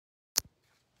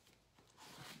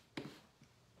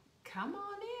come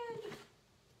on in.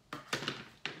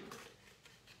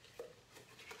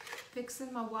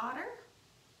 Fixing my water.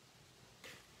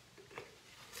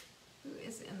 Who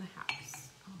is in the house?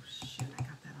 Oh shoot, I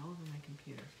got that all over my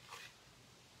computer.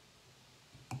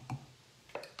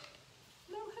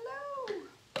 Hello, hello.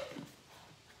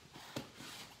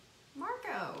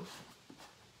 Marco.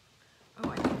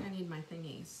 Oh, I think I need my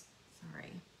thingies.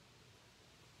 Sorry.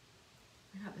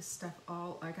 I got this stuff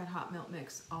I got hot milk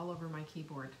mix all over my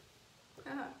keyboard.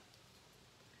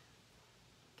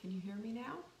 Can you hear me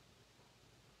now?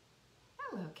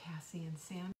 Hello, Cassie and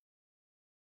Sam.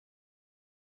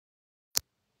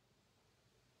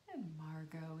 And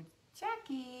Margot,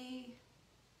 Jackie,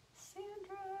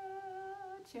 Sandra,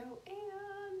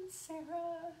 Joanne,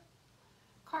 Sarah,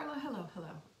 Carla, hello,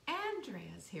 hello.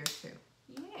 Andrea's here too.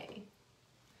 Yay.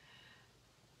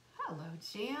 Hello,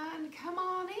 Jan. Come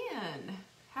on in.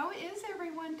 How is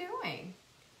everyone doing?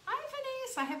 Hi,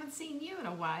 Venice. I haven't seen you in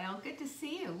a while. Good to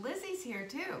see you. Lizzie's here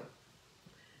too.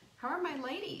 How are my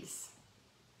ladies?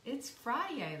 It's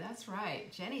FriYay. That's right.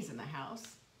 Jenny's in the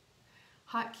house.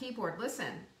 Hot keyboard.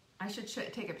 Listen, I should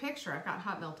take a picture. I've got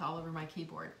hot melt all over my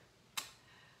keyboard.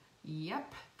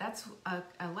 Yep, that's a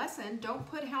lesson. Don't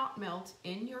put hot melt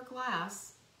in your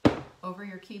glass over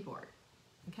your keyboard.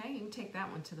 Okay, you can take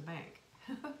that one to the bank.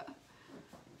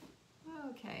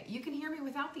 Okay, you can hear me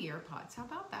without the AirPods. How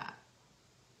about that?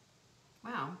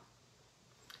 Wow.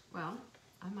 Well,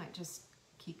 I might just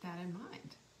keep that in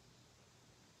mind.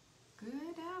 Good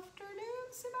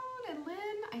afternoon, Simone and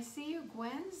Lynn. I see you.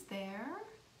 Gwen's there.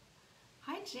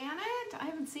 Hi, Janet. I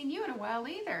haven't seen you in a while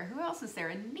either. Who else is there?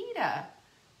 Anita.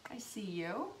 I see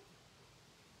you.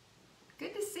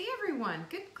 Good to see everyone.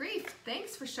 Good grief.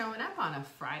 Thanks for showing up on a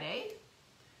Friday.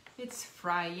 It's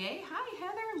FriYay. Hi,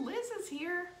 Heather. Liz is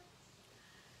here.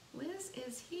 Liz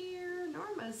is here.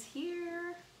 Norma's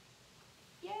here.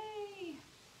 Yay.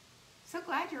 So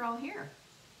glad you're all here.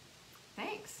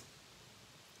 Thanks.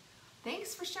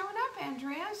 Thanks for showing up,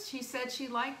 Andrea. She said she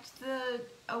liked the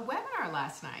webinar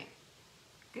last night.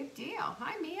 Good deal.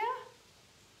 Hi, Mia.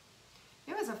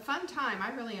 It was a fun time. I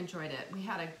really enjoyed it. We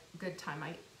had a good time.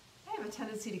 I have a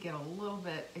tendency to get a little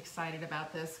bit excited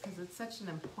about this because it's such an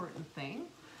important thing.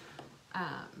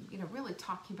 You know, really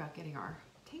talking about taking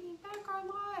back our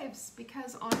lives,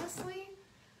 because honestly,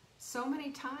 so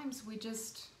many times we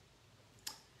just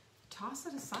toss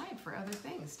it aside for other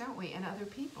things, don't we, and other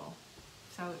people.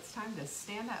 So it's time to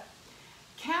stand up.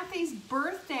 Kathy's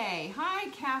birthday. Hi,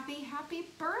 Kathy. Happy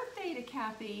birthday to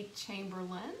Kathy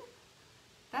Chamberlain.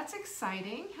 That's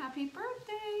exciting. Happy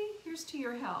birthday. Here's to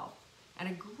your health and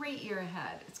a great year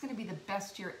ahead. It's going to be the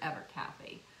best year ever,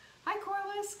 Kathy. Hi,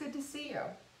 Corliss. Good to see you.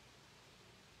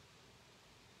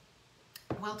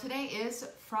 Well, today is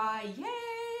FriYay,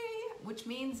 which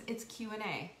means it's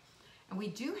Q&A. And we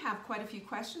do have quite a few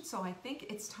questions, so I think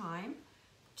it's time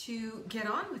to get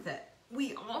on with it.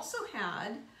 We also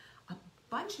had a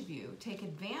bunch of you take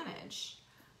advantage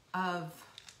of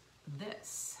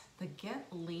this, the Get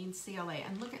Lean CLA.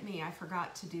 And look at me, I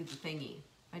forgot to do the thingy.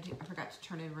 I forgot to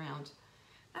turn it around.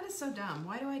 That is so dumb.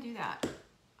 Why do I do that?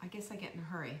 I guess I get in a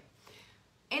hurry.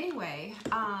 Anyway,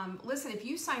 listen, if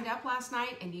you signed up last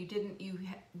night and you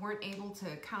weren't able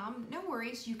to come, no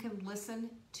worries. You can listen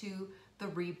to the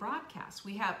rebroadcast.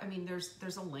 We have,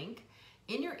 there's a link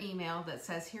in your email that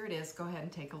says, here it is, go ahead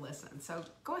and take a listen. So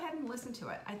go ahead and listen to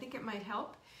it. I think it might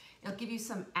help. It'll give you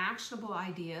some actionable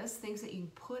ideas, things that you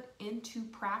can put into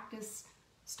practice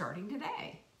starting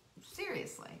today.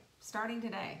 Seriously, starting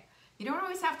today. You don't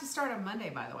always have to start on Monday,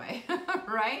 by the way,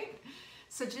 right?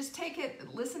 So just take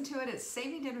it, listen to it at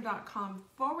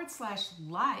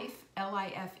savingdinner.com/life,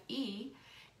 L-I-F-E,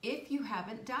 if you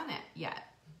haven't done it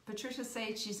yet. Patricia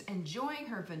says she's enjoying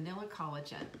her vanilla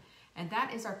collagen. And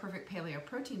that is our perfect paleo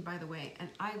protein, by the way, and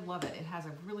I love it. It has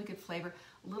a really good flavor,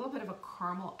 a little bit of a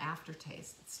caramel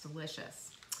aftertaste. It's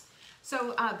delicious.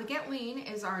 So the Get Lean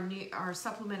is our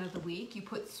supplement of the week. You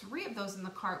put 3 of those in the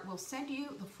cart. We'll send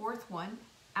you the 4th one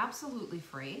absolutely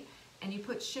free. And you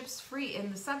put ships free in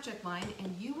the subject line,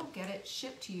 and you will get it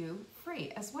shipped to you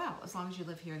free as well, as long as you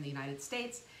live here in the United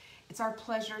States. It's our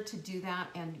pleasure to do that.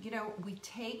 And, you know, we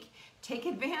take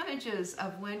advantages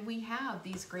of when we have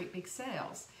these great big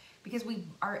sales, because we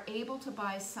are able to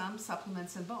buy some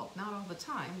supplements in bulk. Not all the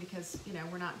time, because, you know,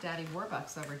 we're not Daddy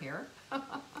Warbucks over here.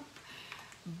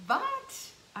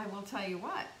 But I will tell you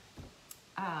what,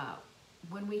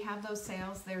 when we have those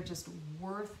sales, they're just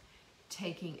worth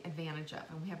taking advantage of.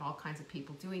 And we have all kinds of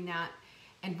people doing that.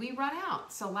 And we run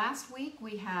out. So last week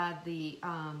we had the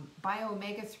Bio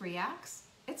Omega 3X.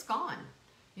 It's gone.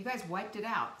 You guys wiped it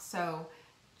out. So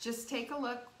just take a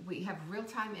look. We have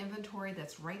real-time inventory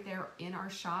that's right there in our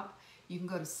shop. You can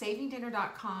go to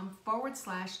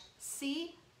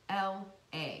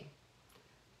savingdinner.com/CLA.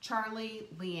 Charlie,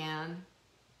 Leanne,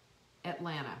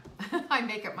 Atlanta. I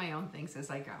make up my own things as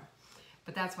I go.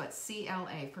 But that's what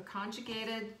CLA, for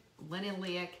conjugated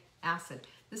linoleic acid.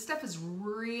 This stuff is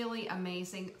really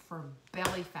amazing for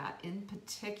belly fat in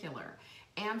particular,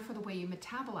 and for the way you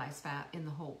metabolize fat in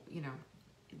the whole,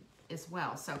 as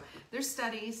well. So there's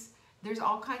studies, there's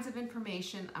all kinds of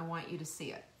information. I want you to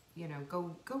see it.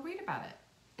 Go read about it.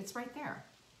 It's right there,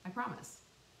 I promise.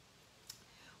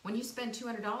 When you spend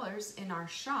 $200 in our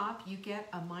shop, you get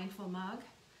a Mindful mug,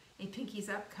 a Pinkies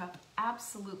Up cup,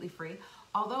 absolutely free.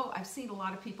 Although I've seen a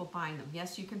lot of people buying them.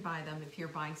 Yes, you can buy them. If you're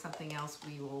buying something else,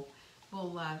 we'll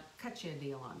cut you a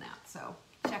deal on that. So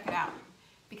check it out.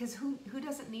 Because who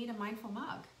doesn't need a Mindful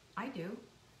mug? I do.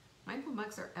 Mindful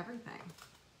mugs are everything.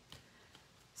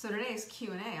 So today's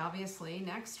Q&A, obviously,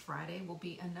 next Friday will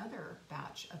be another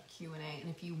batch of Q&A. And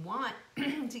if you want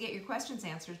to get your questions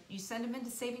answered, you send them into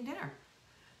Saving Dinner.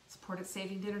 Support at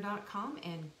savingdinner.com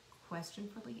and question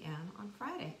for Leanne on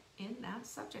Friday in that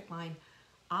subject line.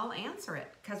 I'll answer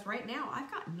it, because right now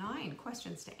I've got 9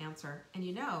 questions to answer, and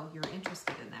you're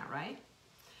interested in that, right?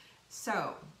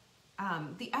 So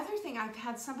the other thing, I've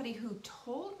had somebody who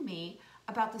told me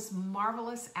about this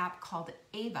marvelous app called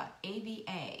AVA,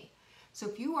 AVA. So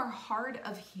if you are hard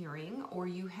of hearing, or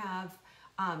you have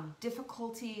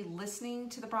difficulty listening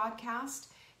to the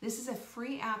broadcast, this is a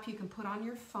free app you can put on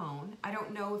your phone. I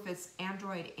don't know if it's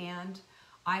Android and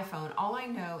iPhone. All I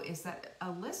know is that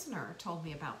a listener told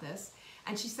me about this,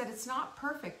 and she said it's not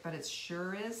perfect, but it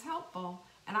sure is helpful.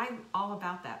 And I'm all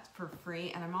about that for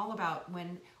free, and I'm all about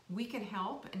when we can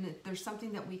help, and if there's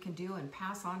something that we can do and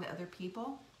pass on to other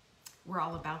people, we're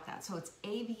all about that. So it's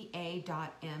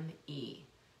ava.me.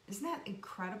 Isn't that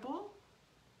incredible?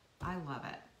 I love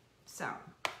it. So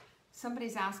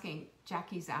somebody's asking,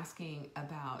 Jackie's asking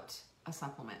about a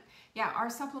supplement. Yeah, our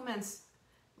supplements,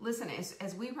 listen,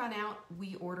 as we run out,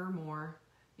 we order more.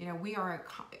 We are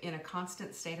in a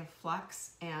constant state of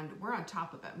flux, and we're on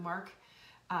top of it. Mark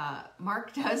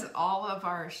does all of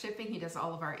our shipping. He does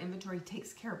all of our inventory. He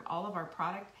takes care of all of our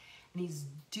product, and he's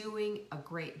doing a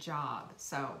great job.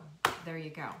 So there you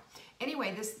go.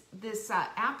 Anyway, this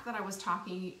app that I was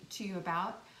talking to you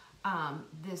about,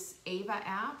 this Ava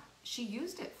app, she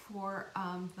used it for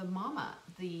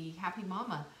the Happy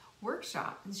Mama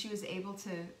workshop, and she was able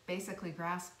to basically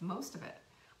grasp most of it.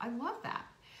 I love that.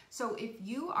 So if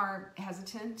you are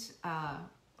hesitant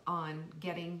on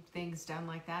getting things done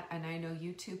like that, and I know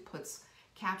YouTube puts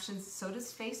captions, so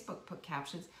does Facebook put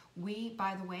captions.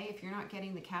 By the way, if you're not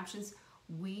getting the captions,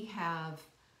 we've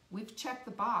checked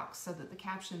the box so that the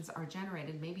captions are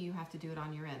generated. Maybe you have to do it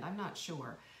on your end. I'm not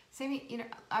sure.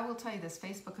 I will tell you this,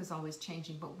 Facebook is always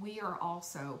changing, but we are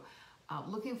also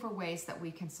looking for ways that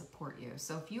we can support you.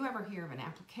 So if you ever hear of an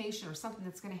application or something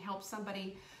that's going to help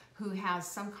somebody who has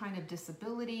some kind of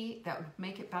disability that would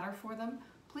make it better for them,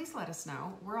 please let us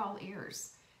know. We're all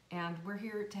ears, and we're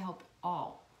here to help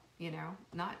all,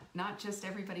 not just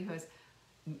everybody who has,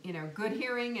 good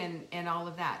hearing and all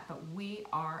of that, but we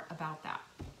are about that.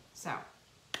 So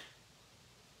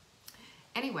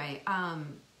anyway,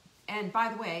 and by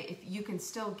the way, if you can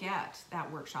still get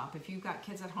that workshop, if you've got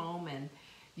kids at home and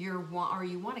you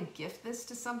want to gift this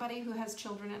to somebody who has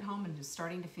children at home and is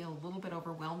starting to feel a little bit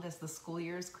overwhelmed as the school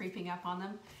year is creeping up on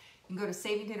them, you can go to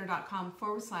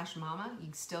savingdinner.com/mama. You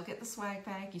can still get the swag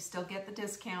bag, you still get the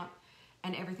discount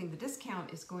and everything. The discount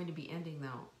is going to be ending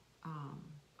though.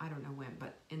 I don't know when,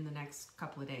 but in the next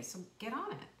couple of days. So get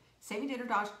on it.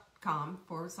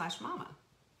 savingdinner.com/mama.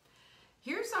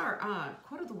 Here's our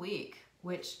quote of the week,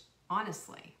 which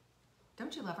honestly,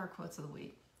 don't you love our quotes of the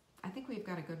week? I think we've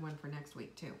got a good one for next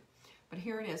week too. But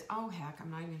here it is. Oh heck, I'm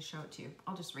not even gonna show it to you.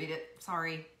 I'll just read it.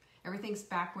 Sorry. Everything's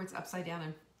backwards, upside down,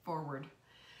 and forward.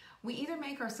 We either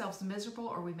make ourselves miserable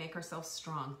or we make ourselves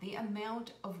strong. The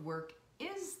amount of work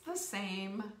is the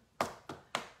same.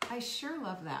 I sure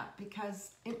love that,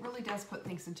 because it really does put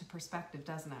things into perspective,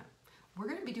 doesn't it? We're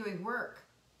going to be doing work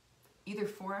either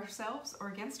for ourselves or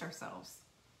against ourselves.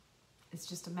 It's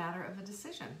just a matter of a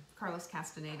decision. Carlos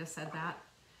Castaneda said that.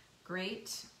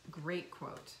 Great, great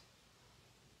quote.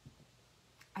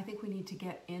 I think we need to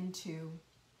get into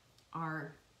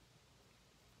our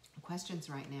questions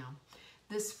right now.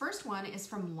 This first one is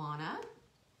from Lana,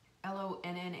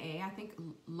 L-O-N-N-A, I think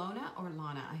Lona or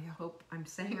Lana, I hope I'm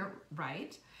saying it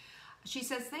right. She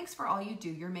says, thanks for all you do.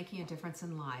 You're making a difference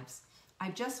in lives. I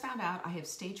just found out I have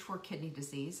stage 4 kidney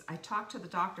disease. I talked to the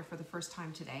doctor for the first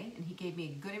time today, and he gave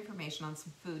me good information on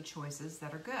some food choices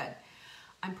that are good.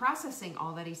 I'm processing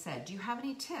all that he said. Do you have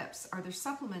any tips? Are there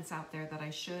supplements out there that I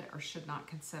should or should not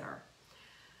consider?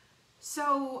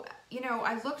 So, you know,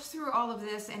 I looked through all of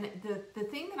this, and the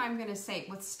thing that I'm going to say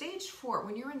with stage 4,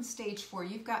 when you're in stage 4,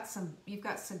 you've got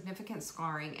significant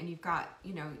scarring, and you've got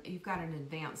an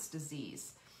advanced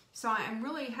disease. So I'm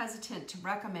really hesitant to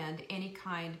recommend any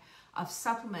kind of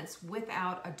supplements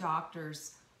without a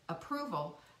doctor's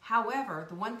approval. However,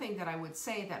 the one thing that I would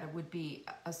say that it would be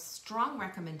a strong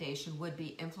recommendation would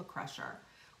be InflaCrusher.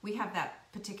 We have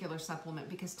that particular supplement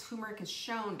because turmeric is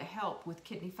shown to help with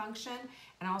kidney function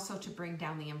and also to bring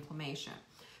down the inflammation.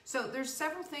 So there's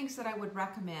several things that I would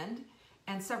recommend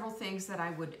and several things that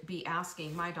I would be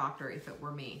asking my doctor if it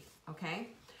were me, okay?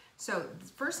 So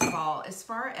first of all, as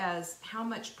far as how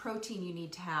much protein you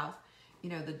need to have,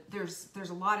 you know, there's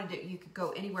a lot of, you could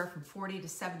go anywhere from 40 to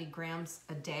 70 grams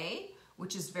a day,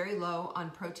 which is very low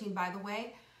on protein, by the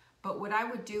way. But what I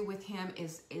would do with him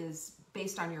is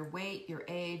based on your weight, your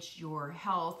age, your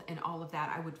health, and all of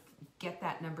that, I would get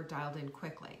that number dialed in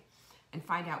quickly and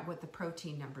find out what the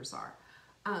protein numbers are.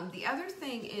 The other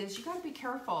thing is you got to be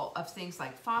careful of things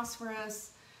like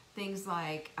phosphorus, things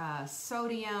like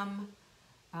sodium,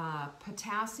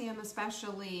 potassium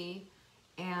especially,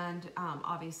 and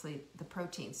obviously the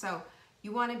protein. So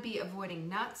you want to be avoiding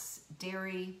nuts,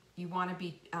 dairy. You want to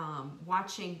be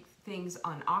watching things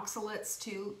on oxalates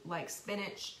too, like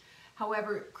spinach.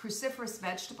 However, cruciferous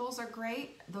vegetables are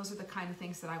great. Those are the kind of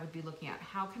things that I would be looking at.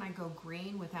 How can I go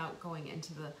green without going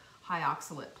into the high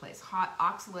oxalate place? Hot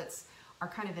oxalates are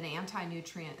kind of an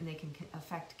anti-nutrient, and they can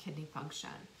affect kidney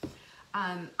function.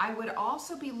 I would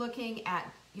also be looking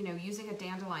at, you know, using a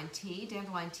dandelion tea.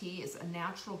 Dandelion tea is a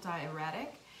natural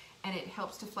diuretic, and it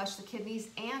helps to flush the kidneys,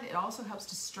 and it also helps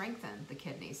to strengthen the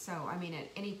kidneys. So, I mean, at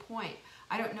any point,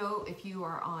 I don't know if you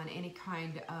are on any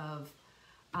kind of,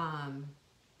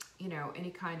 you know, any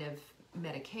kind of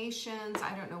medications.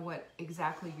 I don't know what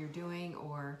exactly you're doing,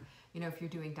 or, you know, if you're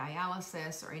doing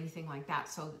dialysis or anything like that.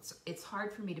 So it's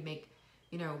hard for me to make,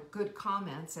 you know, good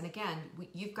comments. And again,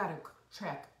 you've got to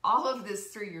check all of this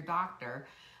through your doctor,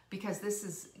 because this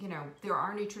is, you know, there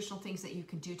are nutritional things that you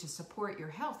can do to support your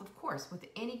health, of course, with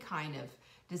any kind of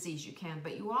disease you can,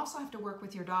 but you also have to work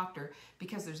with your doctor,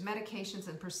 because there's medications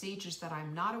and procedures that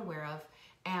I'm not aware of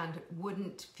and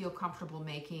wouldn't feel comfortable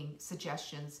making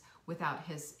suggestions without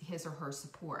his or her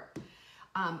support.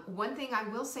 One thing I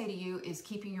will say to you is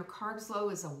keeping your carbs low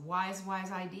is a wise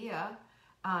idea.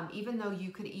 Even though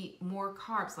you could eat more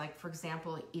carbs, like for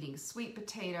example, eating sweet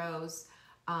potatoes,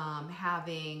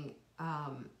 having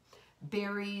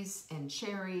berries and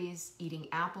cherries, eating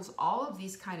apples, all of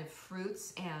these kind of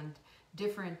fruits and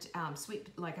different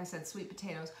like I said, sweet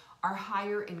potatoes are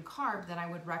higher in carb than I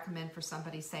would recommend for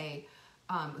somebody, say,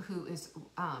 who is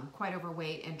quite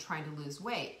overweight and trying to lose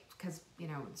weight, because, you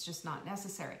know, it's just not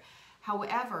necessary.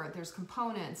 However, there's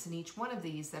components in each one of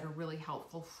these that are really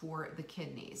helpful for the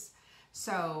kidneys.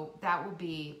 So that would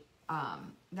be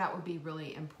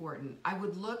really important. I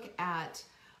would look at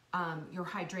your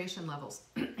hydration levels.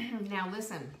 Now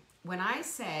listen, when I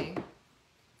say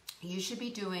you should be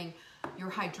doing your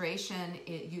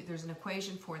hydration, there's an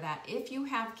equation for that. If you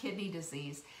have kidney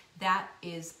disease, that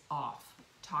is off.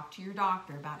 Talk to your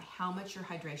doctor about how much your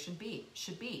hydration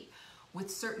should be. With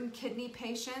certain kidney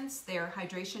patients, their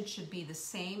hydration should be the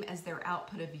same as their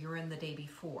output of urine the day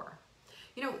before.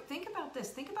 You know, think about this.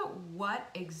 Think about what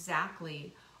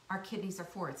exactly our kidneys are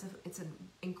for. It's an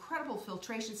incredible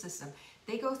filtration system.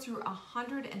 They go through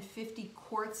 150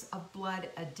 quarts of blood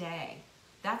a day.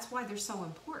 That's why they're so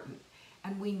important.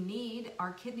 And we need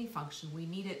our kidney function. We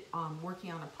need it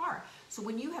working on a par. So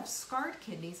when you have scarred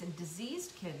kidneys and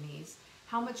diseased kidneys,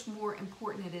 how much more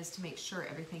important it is to make sure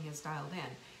everything is dialed in.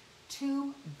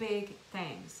 Two big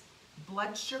things: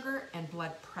 blood sugar and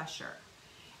blood pressure.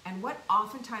 And what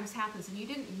oftentimes happens, and you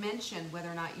didn't mention whether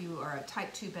or not you are a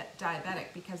type 2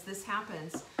 diabetic, because this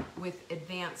happens with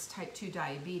advanced type 2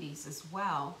 diabetes as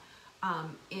well,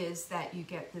 is that you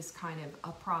get this kind of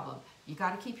a problem. You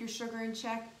got to keep your sugar in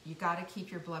check. You got to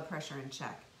keep your blood pressure in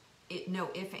check. No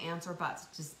ifs, ands, or buts.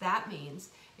 Just that means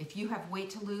if you have weight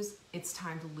to lose, it's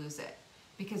time to lose it.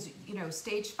 Because, you know,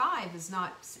 stage 5 is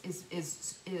not,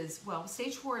 well,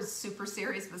 stage 4 is super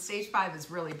serious, but stage 5 is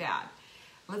really bad.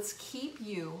 Let's keep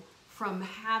you from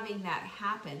having that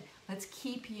happen. Let's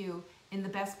keep you in the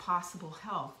best possible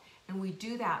health. And we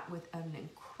do that with an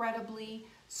incredibly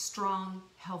strong,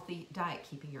 healthy diet,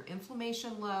 keeping your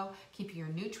inflammation low, keeping your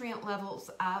nutrient levels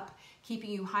up,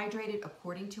 keeping you hydrated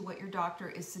according to what your doctor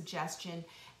is suggesting,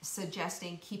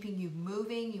 keeping you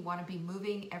moving. You want to be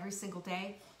moving every single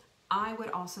day. I would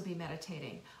also be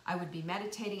meditating. I would be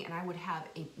meditating, and I would have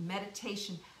a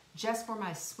meditation just for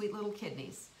my sweet little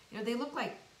kidneys. You know, they look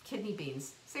like kidney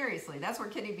beans. Seriously, that's where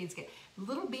kidney beans get.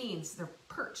 Little beans, they're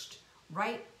perched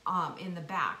right in the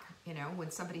back. You know, when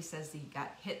somebody says that you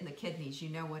got hit in the kidneys, you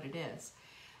know what it is.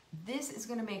 This is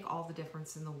going to make all the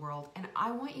difference in the world. And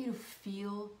I want you to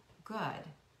feel good,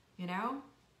 you know,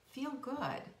 feel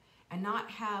good and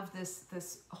not have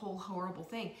this whole horrible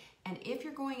thing. And if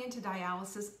you're going into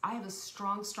dialysis, I have a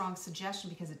strong suggestion,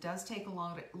 because it does take a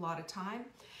lot of time.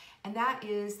 And that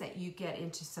is that you get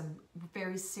into some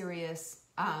very serious,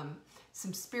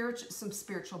 some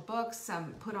spiritual books,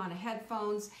 put on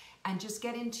headphones, and just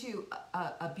get into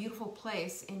a beautiful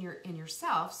place in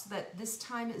yourself, so that this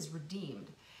time is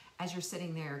redeemed as you're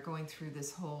sitting there going through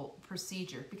this whole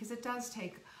procedure, because it does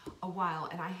take a while.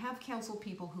 And I have counseled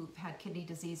people who've had kidney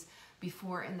disease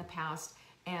before in the past,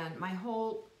 and my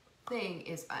whole thing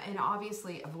is, and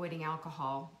obviously avoiding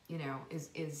alcohol, you know,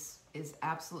 is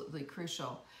absolutely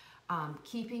crucial.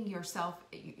 Keeping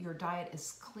your diet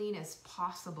as clean as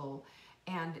possible,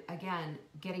 and again,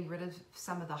 getting rid of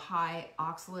some of the high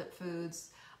oxalate foods.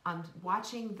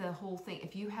 Watching the whole thing.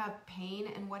 If you have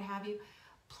pain and what have you,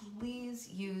 please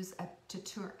use a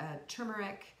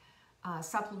turmeric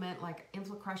supplement like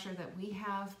InflaCrusher that we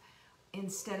have,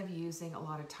 instead of using a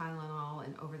lot of Tylenol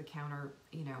and over-the-counter,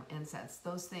 you know, NSAIDs.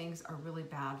 Those things are really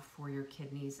bad for your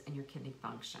kidneys and your kidney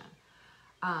function.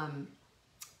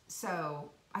 So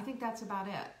I think that's about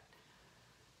it.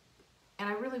 And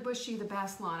I really wish you the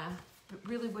best, Lana.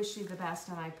 Really wish you the best,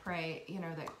 and I pray, you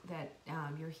know, that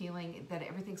you're healing, that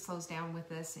everything slows down with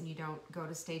this, and you don't go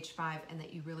to stage 5, and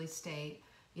that you really stay,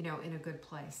 you know, in a good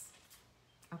place.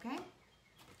 Okay?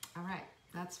 All right.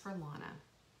 That's for Lana.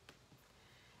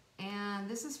 And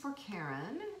this is for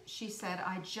Karen. She said,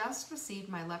 I just received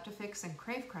my Leptofix and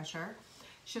Crave Crusher.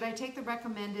 Should I take the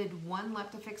recommended 1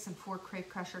 Leptofix and 4 Crave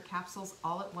Crusher capsules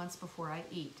all at once before I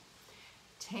eat?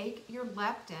 Take your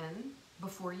leptin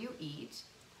before you eat.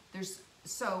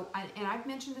 And I've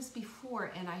mentioned this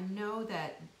before, and I know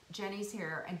that Jenny's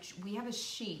here, and we have a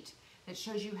sheet that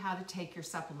shows you how to take your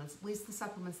supplements, at least the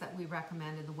supplements that we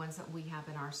recommend and the ones that we have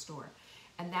in our store.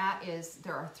 And that is,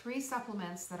 there are 3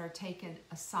 supplements that are taken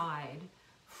aside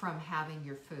from having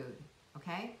your food,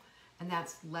 okay? And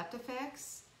that's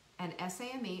Leptofix and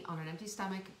SAMe on an empty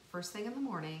stomach first thing in the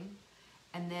morning,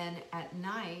 and then at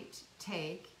night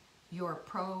take your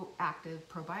proactive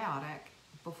probiotic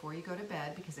before you go to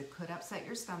bed, because it could upset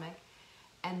your stomach.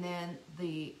 And then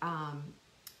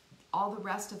all the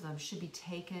rest of them should be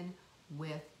taken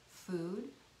with food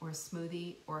or a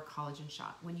smoothie or a collagen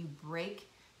shot. When you break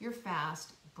your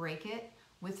fast, break it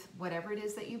with whatever it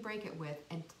is that you break it with,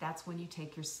 and that's when you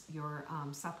take your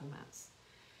supplements.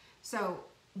 So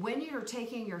when you're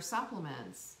taking your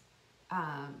supplements,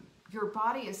 your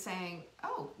body is saying,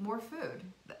 oh, more food.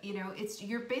 You know,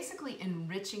 you're basically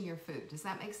enriching your food. Does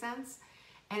that make sense?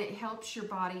 And it helps your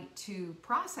body to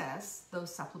process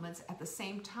those supplements at the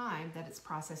same time that it's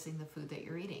processing the food that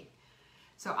you're eating.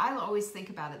 So I always think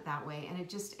about it that way, and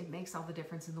it makes all the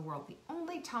difference in the world. The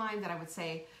only time that I would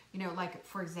say, you know, like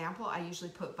for example, I usually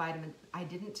put I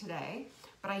didn't today,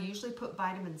 but I usually put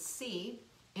vitamin C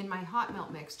in my hot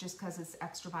melt mix just because it's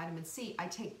extra vitamin C. I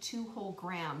take 2 whole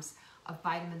grams of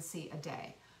vitamin C a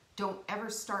day. Don't ever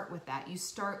start with that. You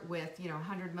start with, you know,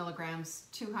 100 milligrams,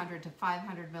 200 to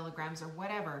 500 milligrams or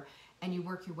whatever, and you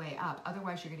work your way up.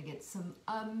 Otherwise, you're going to get some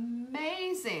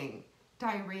amazing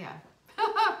diarrhea.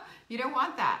 You don't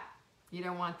want that. You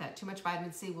don't want that. Too much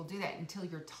vitamin C will do that until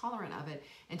you're tolerant of it,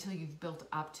 until you've built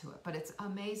up to it. But it's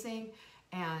amazing,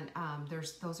 and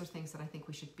those are things that I think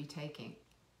we should be taking.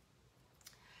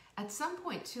 At some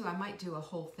point, too, I might do a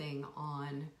whole thing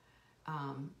on,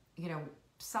 you know,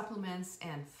 supplements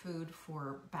and food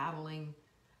for battling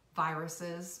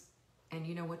viruses, and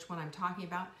you know which one I'm talking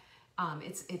about.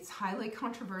 It's highly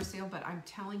controversial, but I'm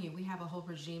telling you, we have a whole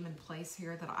regime in place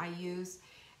here that I use,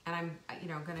 and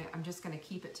I'm just gonna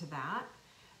keep it to that.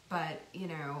 But you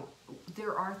know,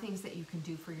 there are things that you can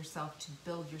do for yourself to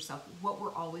build yourself. What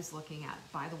we're always looking at,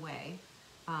 by the way,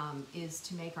 is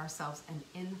to make ourselves an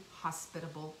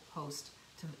inhospitable host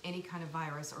to any kind of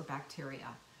virus or bacteria.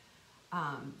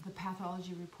 The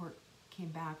pathology report came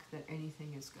back that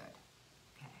anything is good.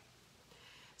 Okay.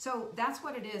 So that's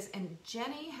what it is. And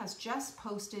Jenny has just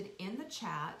posted in the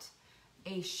chat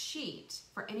a sheet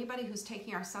for anybody who's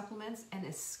taking our supplements and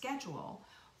a schedule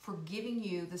for giving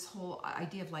you this whole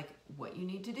idea of like what you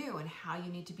need to do and how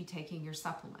you need to be taking your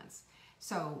supplements.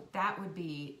 So that would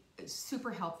be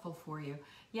super helpful for you.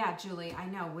 Yeah, Julie, I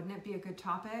know. Wouldn't it be a good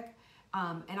topic?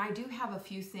 And I do have a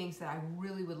few things that I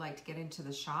really would like to get into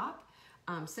the shop.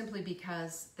 Simply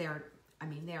because they're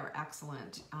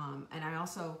excellent. And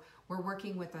we're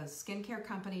working with a skincare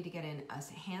company to get in a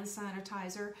hand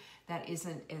sanitizer that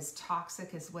isn't as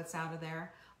toxic as what's out of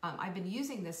there. I've been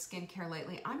using this skincare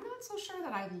lately. I'm not so sure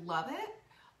that I love it.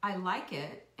 I like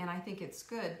it, and I think it's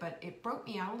good, but it broke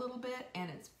me out a little bit, and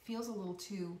it feels a little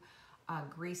too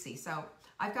greasy. So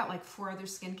I've got like 4 other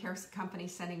skincare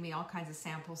companies sending me all kinds of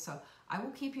samples. So I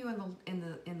will keep you in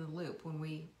the loop when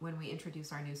we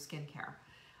introduce our new skincare.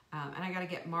 And I got to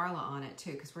get Marla on it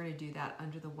too, because we're going to do that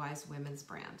under the Wise Women's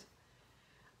brand.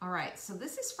 All right, so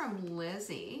this is from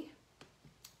Lizzie.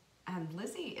 And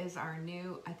Lizzie is our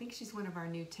new, I think she's one of our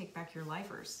new Take Back Your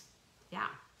Lifers. Yeah.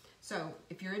 So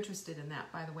if you're interested in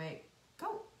that, by the way,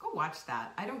 go watch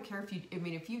that. I don't care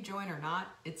if you join or not,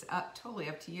 it's totally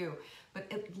up to you.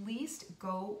 But at least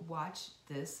go watch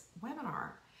this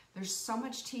webinar. There's so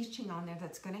much teaching on there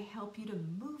that's going to help you to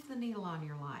move the needle on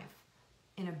your life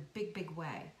in a big, big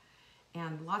way.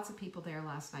 And lots of people there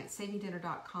last night.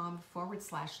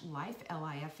 savingdinner.com/life,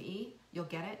 L-I-F-E. You'll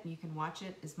get it, and you can watch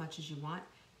it as much as you want.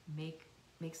 Make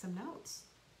some notes.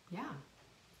 Yeah.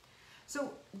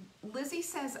 So Lizzie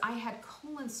says, I had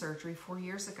colon surgery 4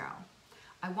 years ago.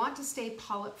 I want to stay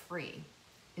polyp-free.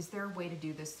 Is there a way to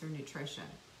do this through nutrition?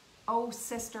 Oh,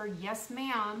 sister, yes,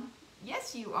 ma'am.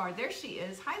 Yes, you are. There she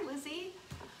is. Hi, Lizzie.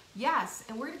 Yes,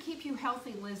 and we're going to keep you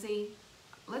healthy, Lizzie.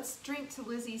 Let's drink to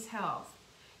Lizzie's health.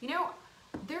 You know,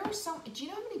 do you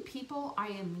know how many people I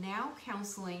am now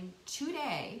counseling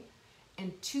today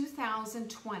in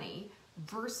 2020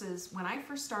 versus when I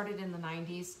first started in the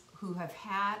 90s who have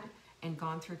had and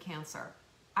gone through cancer?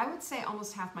 I would say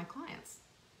almost half my clients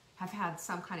have had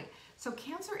some kind of, so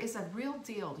cancer is a real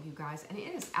deal, you guys, and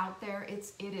it is out there.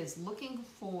 It is looking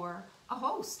for a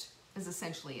host, is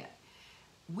essentially it.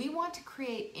 We want to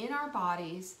create in our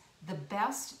bodies the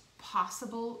best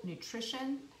possible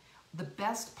nutrition, the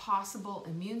best possible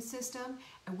immune system,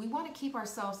 and we want to keep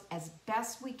ourselves as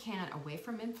best we can away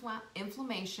from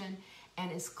inflammation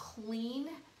and as clean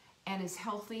and as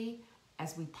healthy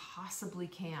as we possibly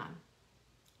can.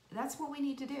 That's what we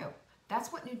need to do.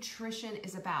 That's what nutrition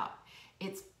is about.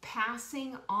 It's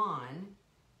passing on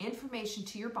information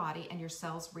to your body and your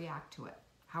cells react to it.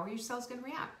 How are your cells going to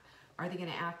react? Are they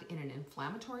going to act in an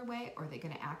inflammatory way, or are they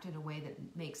going to act in a way that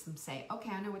makes them say,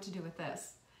 okay, I know what to do with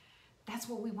this? That's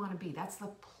what we want to be. That's the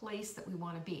place that we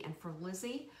want to be. And for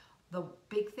Lizzie, the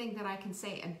big thing that I can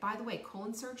say, and by the way,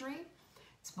 colon surgery,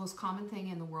 it's the most common thing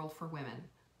in the world for women.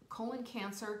 Colon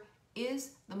cancer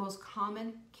is the most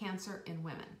common cancer in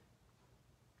women,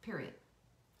 period.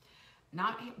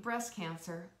 Not breast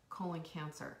cancer, colon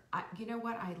cancer. You know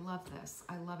what? I love this.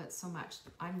 I love it so much.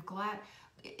 I'm glad.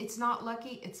 It's not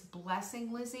lucky, it's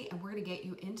blessing, Lizzie, and we're going to get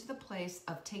you into the place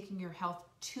of taking your health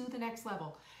to the next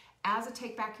level. As a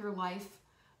Take Back Your Life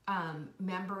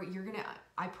member, you're going to,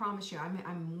 I promise you,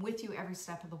 I'm with you every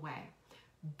step of the way.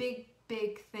 Big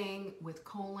thing with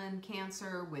colon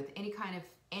cancer, with any kind of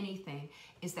anything,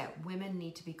 is that women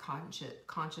need to be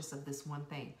conscious of this one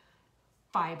thing.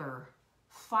 Fiber.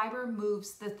 Fiber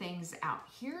moves the things out.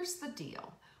 Here's the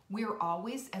deal. We're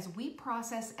always, as we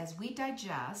process, as we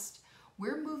digest,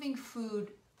 we're moving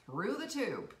food through the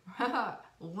tube.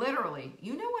 Literally.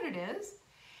 You know what it is?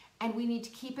 And we need to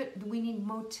keep it, we need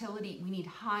motility, we need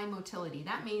high motility.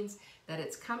 That means that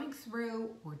it's coming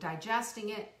through, we're digesting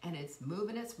it, and it's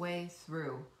moving its way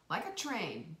through. Like a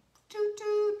train. Toot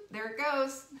toot, there it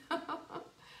goes.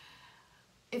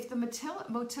 If the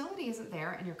motility isn't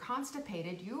there and you're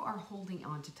constipated, you are holding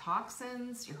on to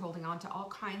toxins, you're holding on to all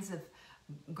kinds of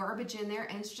garbage in there,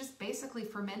 and it's just basically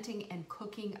fermenting and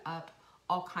cooking up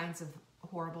all kinds of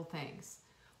horrible things.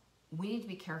 We need to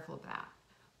be careful of that.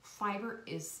 Fiber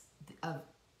is of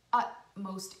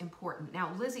utmost important.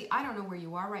 Now, Lizzie, I don't know where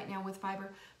you are right now with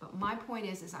fiber, but my point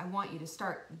is I want you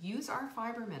to use our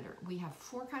fiber mender. We have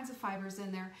 4 kinds of fibers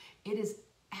in there. It is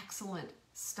excellent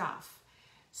stuff.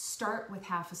 Start with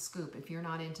half a scoop if you're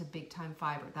not into big time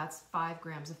fiber. That's 5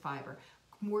 grams of fiber.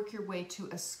 Work your way to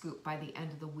a scoop by the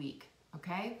end of the week,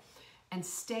 okay? And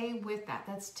stay with that.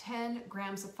 That's 10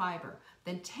 grams of fiber.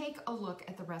 Then take a look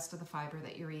at the rest of the fiber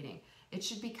that you're eating. It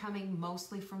should be coming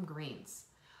mostly from greens.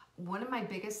 One of my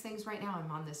biggest things right now,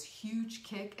 I'm on this huge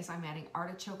kick, is I'm adding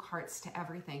artichoke hearts to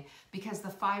everything because the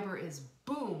fiber is,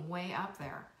 boom, way up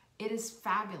there. It is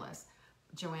fabulous.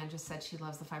 Joanne just said she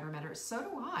loves the fiber mender. So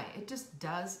do I. It just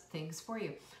does things for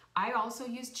you. I also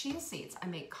use chia seeds. I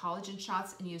make collagen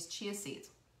shots and use chia seeds.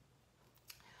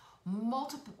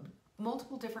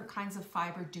 Multiple different kinds of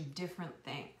fiber do different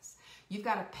things. You've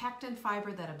got a pectin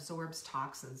fiber that absorbs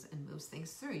toxins and moves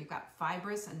things through. You've got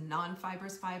fibrous and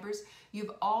non-fibrous fibers. You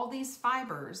have all these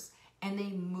fibers and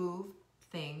they move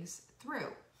things through.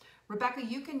 Rebecca,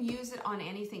 you can use it on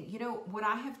anything. You know, what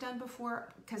I have done before,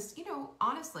 because, you know,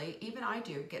 honestly, even I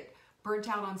do get burnt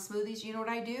out on smoothies. You know what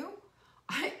I do?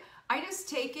 I just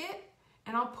take it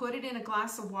and I'll put it in a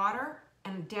glass of water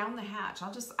and down the hatch.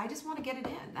 I just want to get it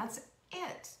in. That's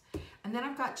it. And then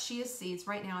I've got chia seeds.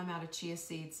 Right now I'm out of chia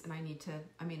seeds and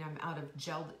I'm out of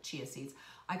gelled chia seeds.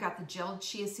 I got the gelled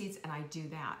chia seeds and I do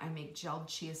that. I make gelled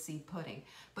chia seed pudding.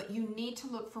 But you need to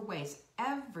look for ways.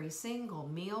 Every single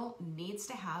meal needs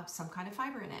to have some kind of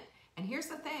fiber in it. And here's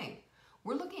the thing.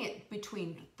 We're looking at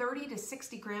between 30 to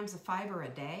 60 grams of fiber a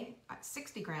day.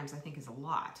 60 grams I think is a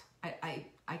lot.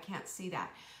 I can't see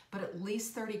that. But at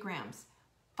least 30 grams.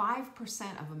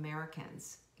 5% of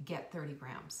Americans get 30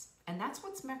 grams. And that's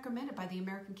what's recommended by the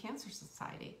American Cancer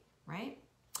Society, right?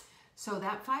 So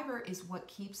that fiber is what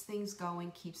keeps things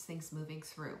going, keeps things moving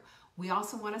through. We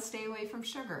also want to stay away from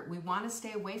sugar. We want to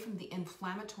stay away from the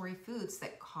inflammatory foods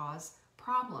that cause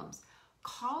problems.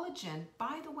 Collagen,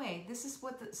 by the way, this is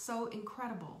what's so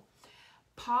incredible.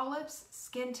 Polyps,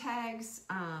 skin tags,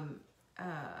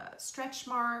 stretch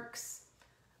marks,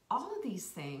 all of these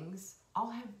things all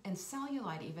have, and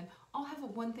cellulite even, all have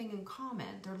one thing in common.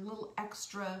 They're little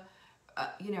extra,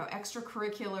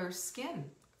 extracurricular skin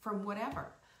from whatever.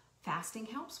 Fasting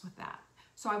helps with that.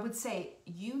 So I would say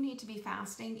you need to be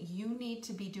fasting. You need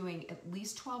to be doing at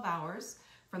least 12 hours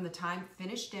from the time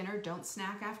finish dinner. Don't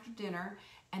snack after dinner,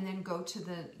 and then go to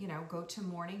go to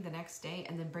morning the next day,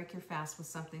 and then break your fast with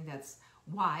something that's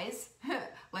wise,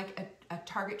 like a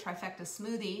Target trifecta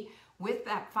smoothie with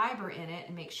that fiber in it,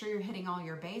 and make sure you're hitting all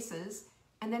your bases.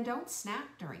 And then don't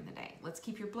snack during the day. Let's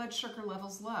keep your blood sugar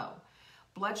levels low.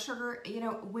 Blood sugar,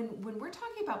 when we're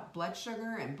talking about blood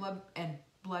sugar and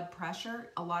blood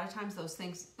pressure, a lot of times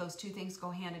those two things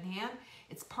go hand in hand.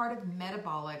 It's part of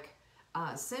metabolic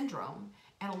syndrome,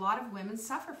 and a lot of women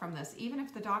suffer from this. Even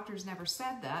if the doctor's never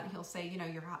said that, he'll say,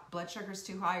 your blood sugar's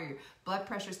too high or your blood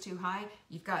pressure's too high.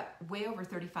 You've got way over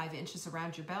 35 inches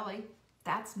around your belly.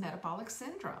 That's metabolic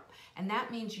syndrome, and that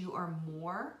means you are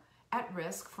more at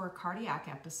risk for a cardiac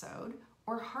episode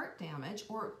or heart damage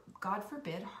or, God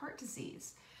forbid, heart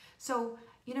disease. So,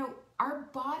 our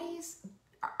bodies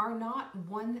are not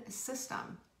one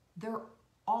system. They're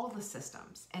all the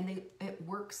systems, and it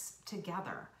works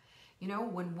together.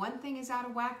 When one thing is out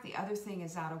of whack, the other thing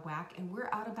is out of whack, and we're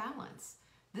out of balance.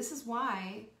 This is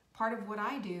why part of what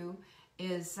I do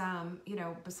is,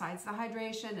 besides the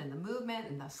hydration and the movement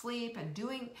and the sleep and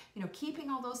doing,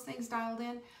 keeping all those things dialed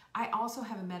in, I also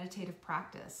have a meditative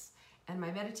practice. And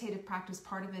my meditative practice,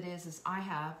 part of it is I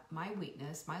have my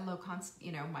weakness, my low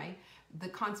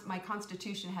my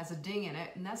constitution has a ding in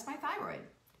it, and that's my thyroid.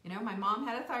 My mom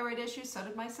had a thyroid issue, so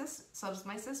does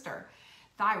my sister.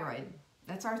 Thyroid,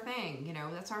 that's our thing,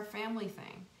 that's our family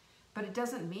thing. But it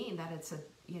doesn't mean that it's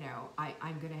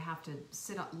I'm going to have to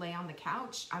lay on the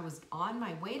couch. I was on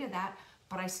my way to that,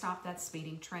 but I stopped that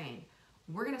speeding train.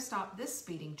 We're going to stop this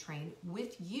speeding train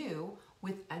with you,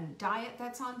 with a diet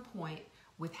that's on point,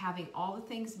 with having all the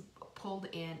things pulled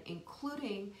in,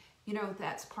 including,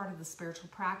 that's part of the spiritual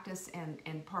practice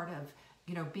and part of,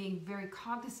 being very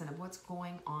cognizant of what's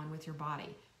going on with your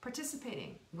body,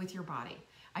 participating with your body.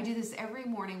 I do this every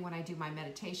morning when I do my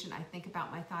meditation. I think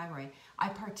about my thyroid. I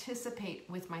participate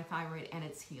with my thyroid and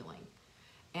its healing.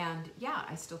 And yeah,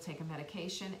 I still take a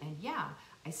medication, and yeah,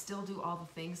 I still do all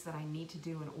the things that I need to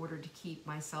do in order to keep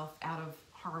myself out of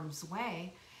harm's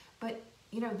way. But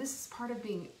this is part of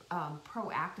being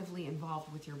proactively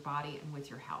involved with your body and with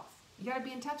your health. You got to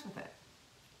be in touch with it,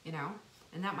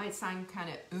 and that might sound kind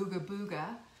of ooga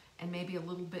booga and maybe a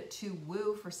little bit too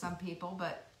woo for some people,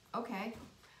 but okay.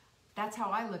 That's how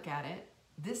I look at it.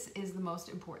 This is the most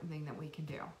important thing that we can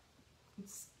do.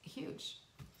 It's huge.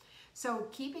 So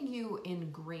keeping you in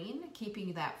green,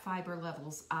 keeping that fiber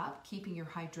levels up, keeping your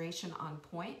hydration on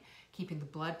point, keeping the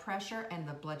blood pressure and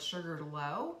the blood sugar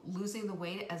low, losing the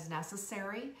weight as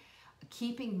necessary,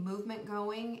 keeping movement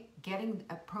going, getting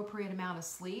appropriate amount of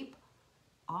sleep,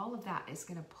 all of that is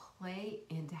going to play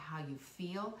into how you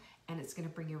feel, and it's going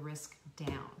to bring your risk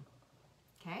down.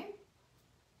 Okay?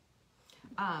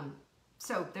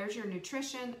 So there's your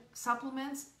nutrition,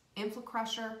 supplements,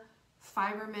 InflaCrusher,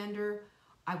 Fiber Mender.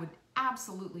 I would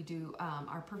absolutely do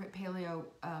our Perfect Paleo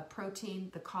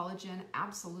protein, the collagen,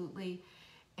 absolutely.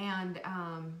 And,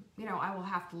 I will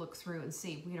have to look through and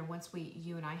see, once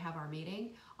you and I have our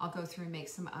meeting, I'll go through and make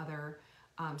some other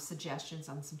suggestions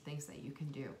on some things that you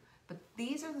can do. But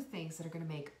these are the things that are going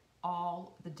to make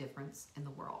all the difference in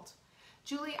the world.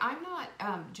 Julie,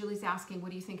 Julie's asking,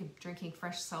 what do you think of drinking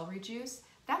fresh celery juice?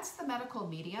 That's the medical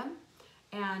medium,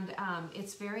 and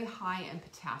it's very high in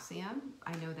potassium.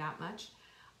 I know that much.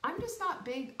 I'm just not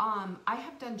big. I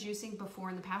have done juicing before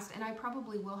in the past, and I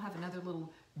probably will have another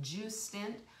little juice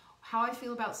stint. How I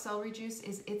feel about celery juice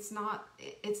is it's not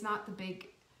the big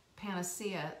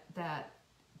panacea that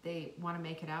they want to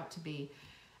make it out to be.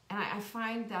 And I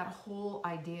find that whole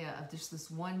idea of just this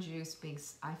one juice being,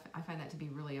 I find that to be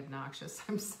really obnoxious.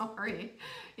 I'm sorry.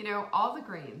 You know, all the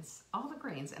grains,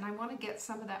 and I want to get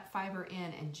some of that fiber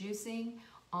in, and juicing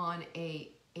on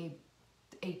a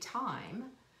time,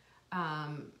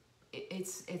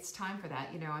 it's time for that.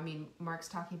 You know, I mean, Mark's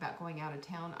talking about going out of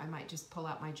town. I might just pull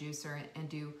out my juicer and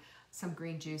do some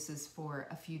green juices for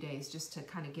a few days just to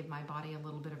kind of give my body a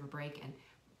little bit of a break and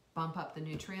bump up the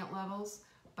nutrient levels.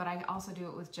 But I also do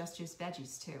it with just juice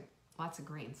veggies too. Lots of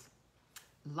greens.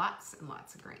 Lots and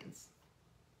lots of greens.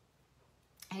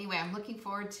 Anyway, I'm looking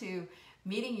forward to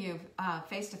meeting you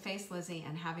face-to-face, Lizzie,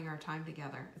 and having our time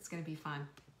together. It's going to be fun.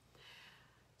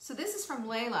 So this is from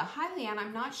Layla. Hi, Leanne.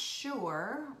 I'm not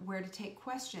sure where to take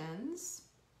questions.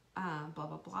 Blah,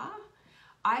 blah, blah.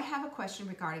 I have a question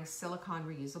regarding silicone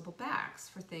reusable bags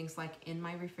for things like in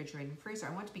my refrigerator and freezer.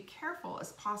 I want to be careful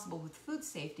as possible with food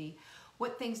safety.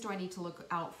 What things do I need to look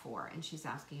out for? And she's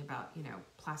asking about, you know,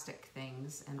 plastic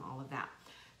things and all of that.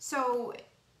 So,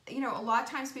 you know, a lot of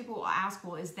times people will ask,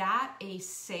 well, is that a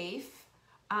safe,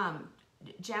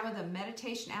 Jamma, the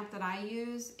meditation app that I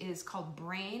use is called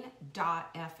brain.fm.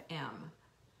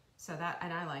 So that,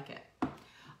 and I like it.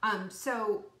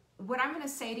 So what I'm going to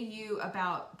say to you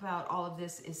about all of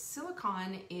this is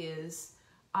silicone is,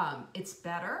 it's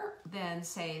better than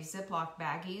say Ziploc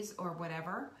baggies or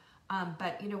whatever.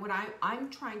 But you know what, I'm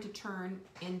trying to turn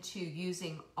into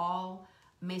using all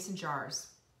mason jars.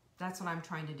 That's what I'm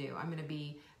trying to do. I'm going to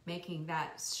be making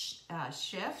that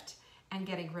shift and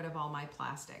getting rid of all my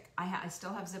plastic. I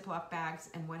still have Ziploc bags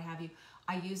and what have you.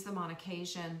 I use them on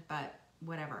occasion, but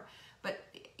whatever. But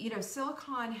you know,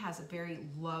 silicone has a very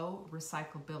low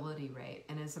recyclability rate.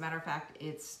 And as a matter of fact,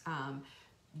 it's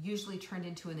usually turned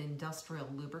into an industrial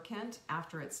lubricant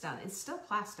after it's done. It's still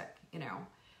plastic, you know.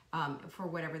 For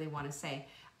whatever they want to say.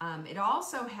 It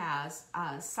also has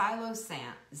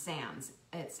siloxanes.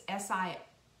 It's SIOLXANES.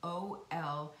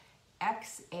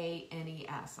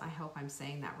 I hope I'm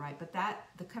saying that right. But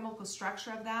the chemical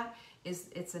structure of that is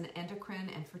it's an endocrine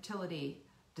and fertility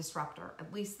disruptor.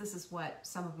 At least this is what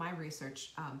some of my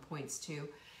research points to.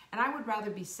 And I would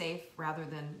rather be safe rather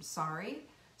than sorry.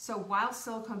 So while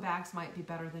silicone bags might be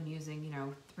better than using, you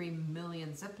know, 3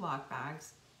 million Ziploc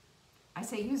bags, I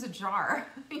say use a jar,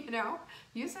 you know,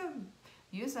 use a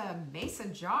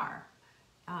mason jar.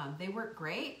 They work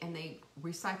great and they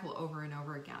recycle over and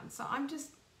over again. So I'm just,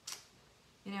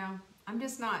 you know, I'm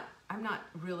not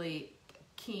really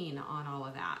keen on all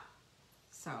of that.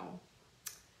 So,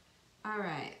 all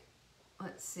right,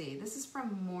 let's see. This is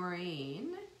from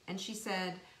Maureen, and she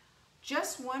said,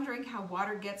 just wondering how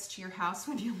water gets to your house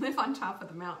when you live on top of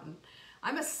the mountain.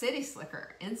 I'm a city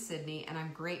slicker in Sydney, and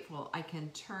I'm grateful I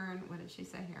can turn, what did she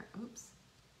say here? Oops,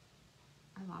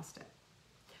 I lost it.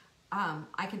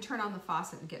 I can turn on the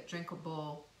faucet and get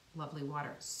drinkable, lovely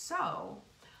water. So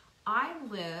I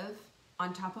live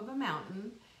on top of a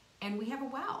mountain, and we have a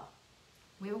well.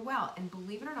 We have a well, and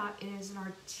believe it or not, it is an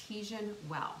artesian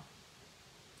well.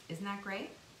 Isn't that great?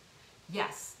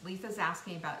 Yes, Letha's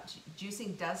asking about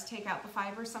juicing does take out the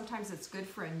fiber. Sometimes it's good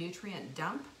for a nutrient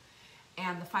dump,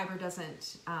 and the fiber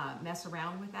doesn't mess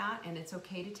around with that, and it's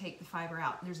okay to take the fiber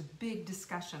out. And there's a big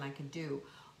discussion I could do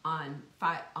on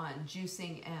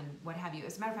juicing and what have you.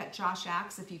 As a matter of fact, Josh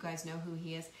Axe, if you guys know who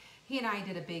he is, he and I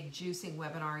did a big juicing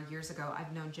webinar years ago.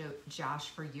 I've known Josh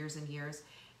for years and years,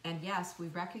 and yes, we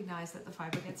recognize that the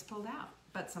fiber gets pulled out,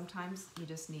 but sometimes you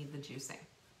just need the juicing.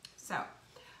 So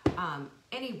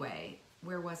anyway,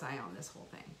 where was I on this whole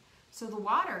thing? So the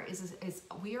water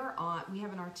we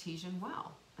have an artesian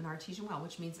well. An artesian well,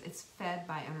 which means it's fed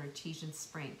by an artesian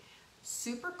spring.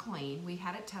 Super clean. We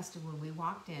had it tested when we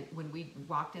walked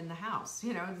in the house.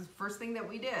 You know, the first thing that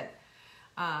we did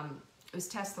was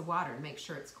test the water and make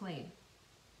sure it's clean.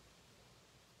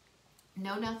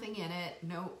 No nothing in it,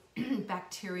 no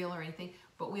bacterial or anything.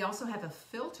 But we also have a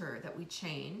filter that we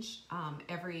change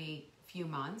every few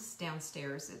months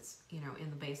downstairs. It's, you know, in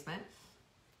the basement.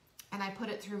 And I put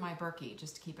it through my Berkey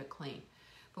just to keep it clean.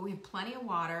 But we have plenty of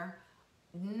water.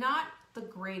 Not the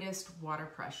greatest water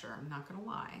pressure, I'm not gonna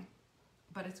lie,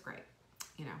 but it's great.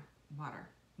 You know, water.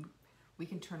 We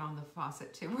can turn on the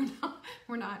faucet too.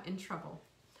 We're not in trouble.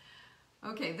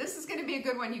 Okay, this is gonna be a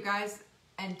good one, you guys.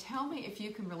 And tell me if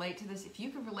you can relate to this. If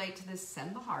you can relate to this,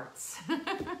 send the hearts.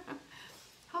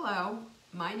 Hello,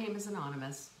 my name is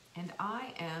Anonymous, and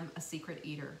I am a secret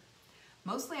eater.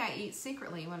 Mostly I eat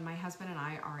secretly when my husband and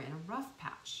I are in a rough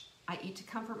patch. I eat to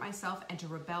comfort myself and to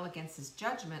rebel against his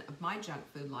judgment of my junk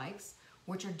food likes,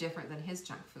 which are different than his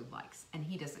junk food likes, and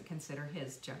he doesn't consider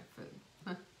his junk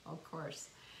food. Of course.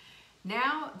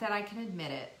 Now that I can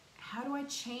admit it, how do I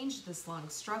change this long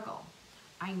struggle?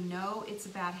 I know it's a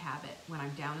bad habit when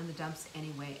I'm down in the dumps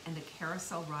anyway, and the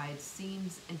carousel ride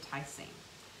seems enticing.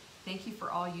 Thank you for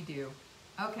all you do.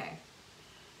 Okay,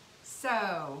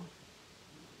 so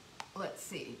let's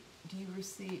see. Do you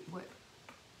receive what?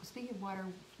 Speaking of water,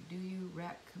 do you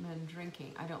recommend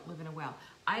drinking? I don't live in a well.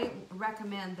 I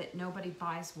recommend that nobody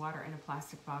buys water in a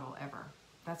plastic bottle ever.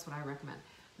 That's what I recommend.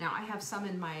 Now I have some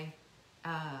in my.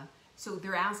 So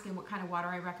they're asking what kind of water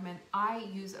I recommend. I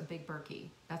use a big Berkey.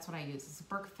 That's what I use. It's a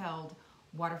Birkfeld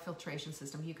water filtration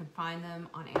system. You can find them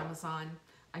on Amazon.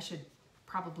 I should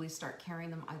probably start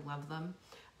carrying them. I love them.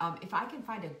 If I can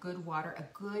find a good water, a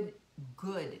good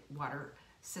water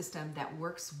system that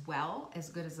works well, as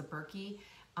good as a Berkey,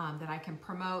 that I can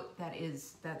promote,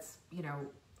 that's you know,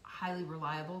 highly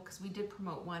reliable, because we did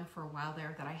promote one for a while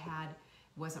there that I had,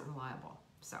 wasn't reliable.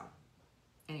 So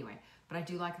anyway, but I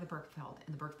do like the Birkfeld,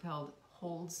 and the Birkfeld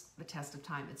holds the test of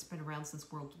time. It's been around since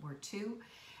World War II,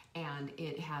 and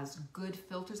it has good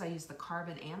filters. I use the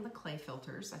carbon and the clay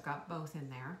filters. I've got both in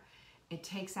there. It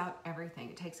takes out everything.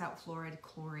 It takes out fluoride,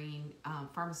 chlorine,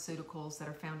 pharmaceuticals that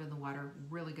are found in the water,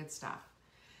 really good stuff.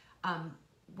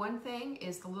 One thing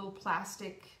is the little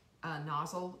plastic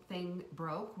nozzle thing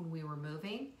broke when we were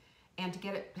moving, and to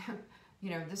get it, you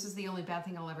know, this is the only bad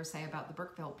thing I'll ever say about the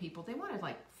Birkfeld people. They wanted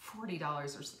like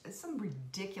 $40 or some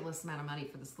ridiculous amount of money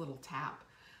for this little tap.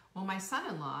 Well, my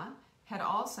son-in-law had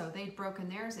also, they'd broken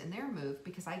theirs in their move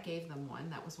because I gave them one.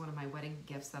 That was one of my wedding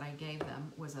gifts that I gave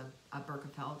them, was a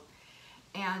Birkfeld.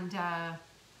 And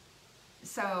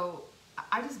so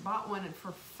I just bought one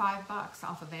for $5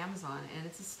 off of Amazon, and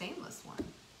it's a stainless one.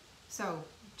 So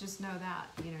just know that,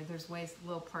 you know, there's ways,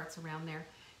 little parts around there.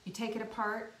 You take it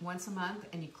apart once a month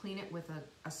and you clean it with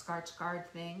a Scotch Guard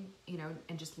thing, you know,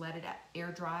 and just let it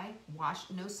air dry, wash,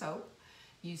 no soap.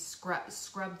 You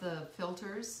scrub the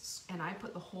filters, and I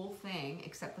put the whole thing,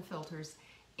 except the filters,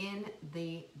 in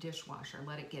the dishwasher.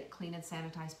 Let it get clean and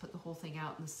sanitized, put the whole thing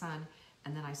out in the sun,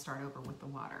 and then I start over with the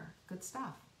water. Good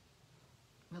stuff.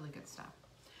 Really good stuff.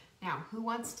 Now, who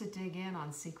wants to dig in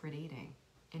on secret eating?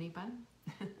 Anyone?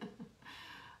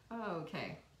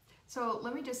 Okay. So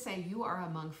let me just say, you are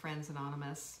among friends,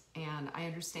 Anonymous, and I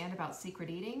understand about secret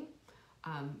eating.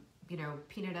 You know,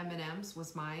 peanut M&Ms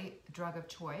was my drug of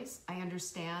choice. I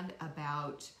understand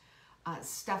about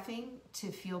stuffing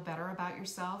to feel better about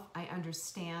yourself. I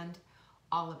understand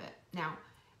all of it. Now,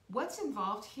 what's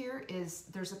involved here is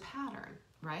there's a pattern,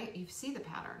 right? You see the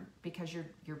pattern because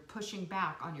you're pushing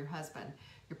back on your husband.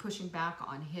 You're pushing back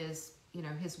on his, you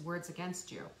know, his words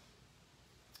against you.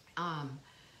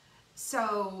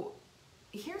 So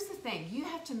here's the thing. You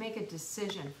have to make a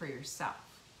decision for yourself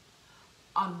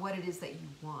on what it is that you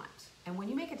want. And when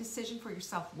you make a decision for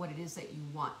yourself what it is that you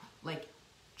want, like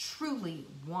truly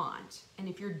want, and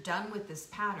if you're done with this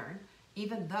pattern,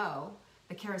 even though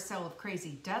the carousel of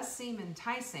crazy does seem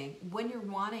enticing when you're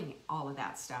wanting all of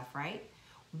that stuff, right?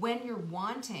 When you're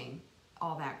wanting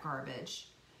all that garbage.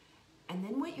 And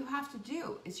then what you have to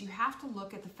do is you have to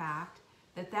look at the fact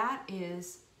that that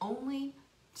is only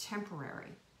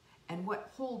temporary. And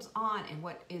what holds on and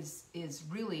what is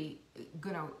really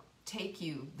going to take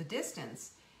you the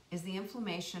distance is the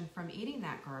inflammation from eating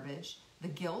that garbage, the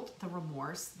guilt, the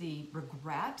remorse, the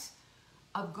regret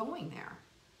of going there.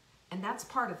 And that's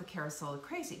part of the carousel of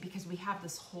crazy, because we have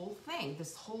this whole thing,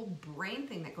 this whole brain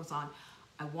thing that goes on.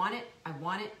 I want it, I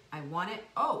want it, I want it.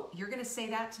 Oh, you're going to say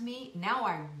that to me? Now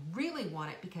I really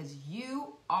want it because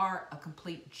you are a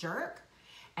complete jerk.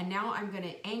 And now I'm going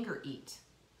to anger eat.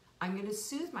 I'm going to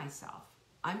soothe myself.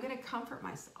 I'm going to comfort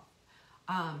myself.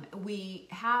 We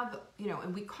have, you know,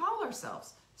 and we call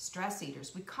ourselves stress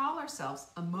eaters. We call ourselves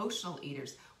emotional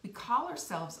eaters. We call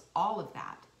ourselves all of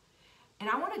that. And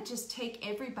I want to just take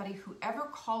everybody who ever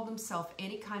called themselves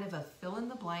any kind of a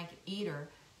fill-in-the-blank eater,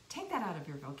 take that out of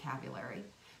your vocabulary,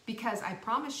 because I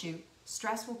promise you,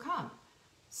 stress will come.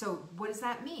 So what does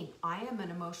that mean? I am an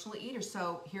emotional eater,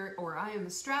 so here, or I am a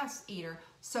stress eater,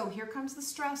 so here comes the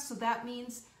stress, so that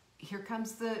means here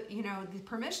comes the, you know, the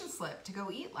permission slip to go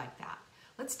eat like that.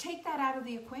 Let's take that out of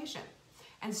the equation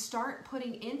and start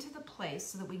putting into the place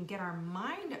so that we can get our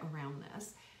mind around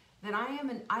this, that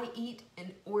I eat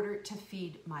in order to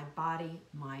feed my body,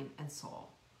 mind, and soul.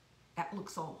 That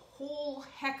looks a whole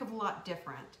heck of a lot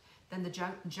different than the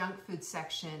junk food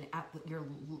section at your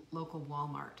local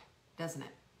Walmart, doesn't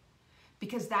it?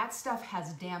 Because that stuff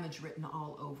has damage written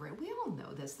all over it. We all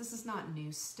know this. This is not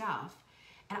new stuff.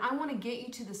 And I want to get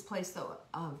you to this place, though,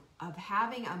 of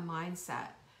having a mindset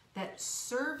that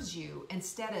serves you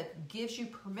instead of gives you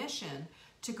permission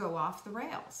to go off the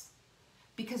rails.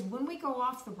 Because when we go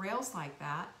off the rails like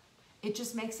that, it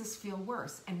just makes us feel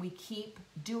worse. And we keep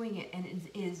doing it, and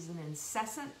it is an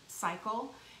incessant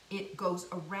cycle. It goes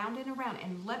around and around.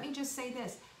 And let me just say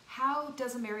this, how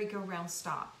does a merry-go-round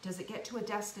stop? Does it get to a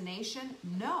destination?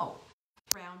 No.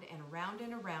 Around and around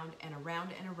and around and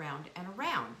around and around and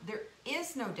around. There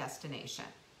is no destination.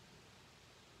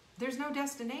 There's no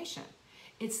destination.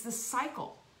 It's the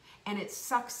cycle, and it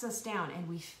sucks us down, and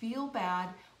we feel bad,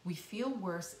 we feel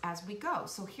worse as we go.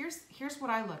 So here's what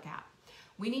I look at.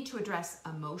 We need to address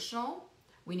emotional,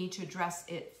 we need to address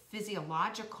it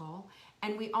physiological,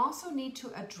 and we also need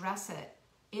to address it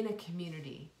in a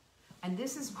community. And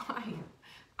this is why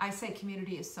I say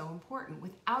community is so important.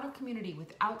 Without a community,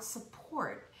 without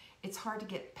support, it's hard to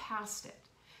get past it.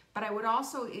 But I would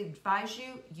also advise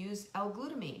you, use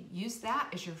L-glutamine. Use that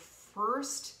as your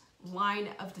first line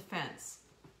of defense.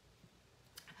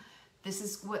 This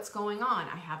is what's going on.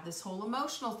 I have this whole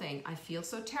emotional thing. I feel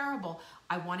so terrible.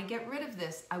 I want to get rid of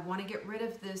this. I want to get rid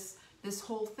of this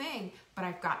whole thing, but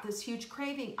I've got this huge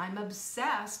craving. I'm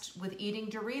obsessed with eating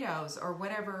Doritos or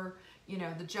whatever, you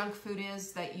know, the junk food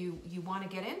is that you want to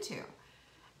get into.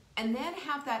 And then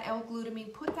have that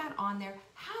L-glutamine, put that on there.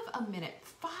 Have a minute,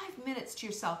 5 minutes to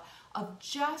yourself of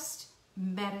just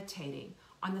meditating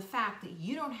on the fact that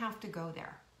you don't have to go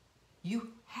there. You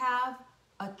have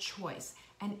a choice.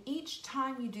 And each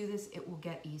time you do this, it will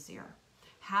get easier.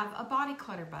 Have a body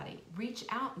clutter buddy. Reach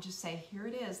out and just say, here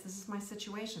it is. This is my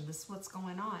situation. This is what's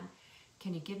going on.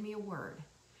 Can you give me a word?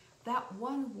 That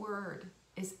one word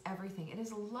is everything. It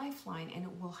is a lifeline, and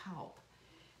it will help.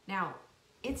 Now,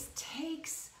 it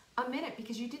takes a minute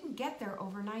because you didn't get there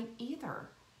overnight either.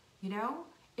 You know,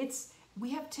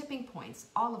 we have tipping points.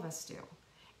 All of us do.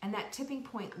 And that tipping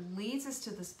point leads us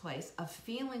to this place of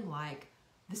feeling like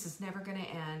this is never going to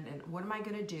end, and what am I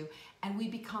going to do? And we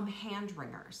become hand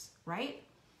wringers, right?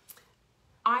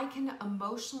 I can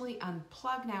emotionally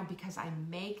unplug now because I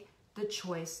make the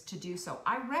choice to do so.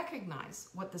 I recognize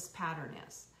what this pattern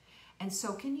is. And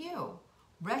so can you.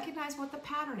 Recognize what the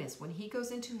pattern is. When he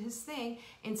goes into his thing,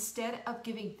 instead of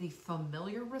giving the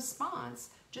familiar response,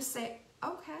 just say,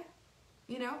 okay,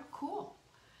 you know, cool.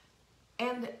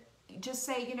 And just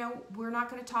say, you know, we're not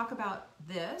going to talk about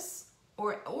this,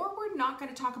 or we're not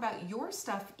going to talk about your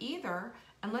stuff either,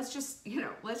 and let's just, you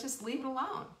know, let's just leave it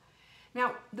alone.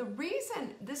 Now, the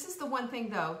reason, this is the one thing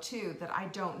though, too, that I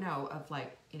don't know of,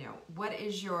 like, you know,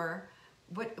 what's your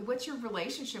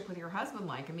relationship with your husband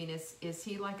like? I mean, is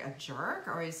he like a jerk,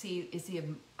 or is he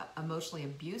emotionally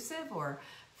abusive, or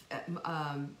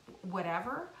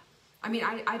whatever? I mean,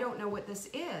 I don't know what this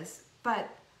is, but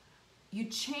you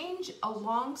change a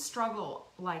long struggle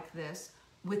like this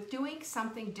with doing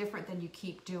something different than you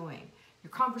keep doing.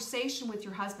 Your conversation with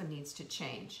your husband needs to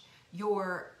change.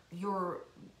 Your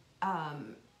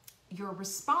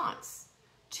response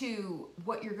to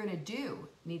what you're going to do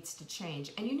needs to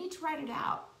change, and you need to write it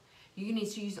out. You need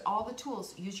to use all the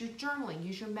tools. Use your journaling,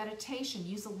 use your meditation,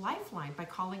 use a lifeline by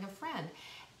calling a friend,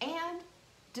 and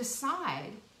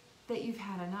decide that you've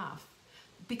had enough.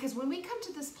 Because when we come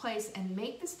to this place and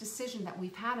make this decision that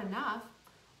we've had enough,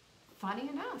 funny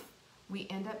enough, we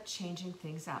end up changing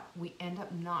things up. We end up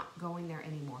not going there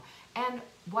anymore. And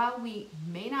while we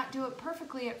may not do it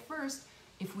perfectly at first,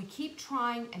 if we keep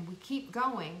trying and we keep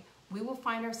going, we will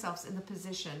find ourselves in the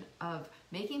position of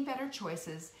making better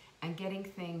choices and getting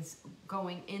things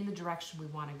going in the direction we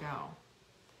want to go.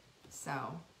 So,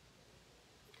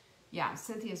 yeah,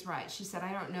 Cynthia's right. She said,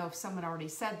 I don't know if someone already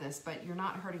said this, but you're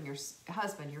not hurting your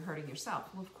husband, you're hurting yourself.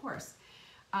 Well, of course.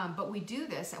 But we do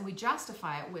this and we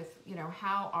justify it with, you know,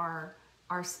 how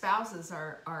our spouses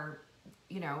are,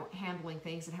 you know, handling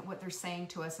things and what they're saying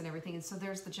to us and everything. And so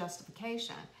there's the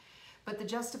justification. But the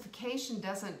justification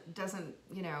doesn't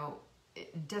you know,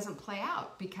 it doesn't play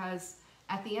out, because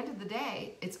at the end of the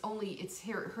day, it's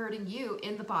hurting you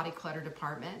in the body clutter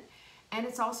department, and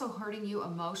it's also hurting you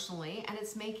emotionally, and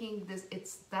it's making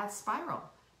that spiral.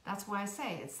 That's why I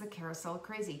say it's the carousel of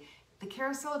crazy. The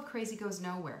carousel of crazy goes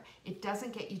nowhere. It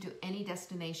doesn't get you to any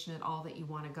destination at all that you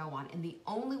want to go on. And the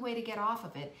only way to get off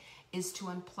of it is to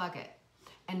unplug it.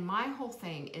 And my whole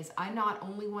thing is, I not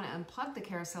only want to unplug the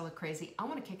carousel of crazy, I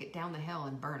want to kick it down the hill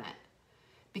and burn it.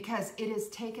 Because it has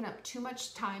taken up too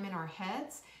much time in our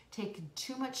heads, taken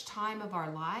too much time of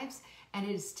our lives, and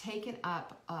it has taken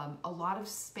up a lot of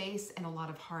space and a lot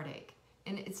of heartache.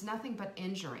 And it's nothing but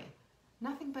injury.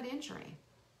 Nothing but injury.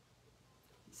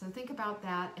 So think about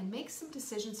that and make some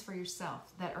decisions for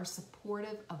yourself that are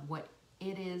supportive of what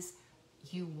it is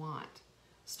you want.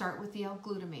 Start with the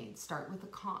L-glutamine. Start with the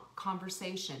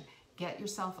conversation. Get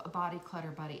yourself a body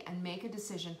clutter buddy and make a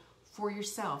decision for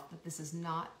yourself that this is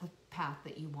not the path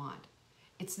that you want.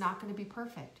 It's not going to be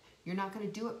perfect. You're not going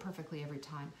to do it perfectly every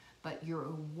time, but you're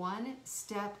one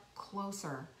step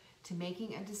closer to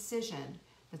making a decision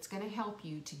that's going to help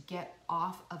you to get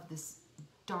off of this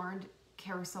darned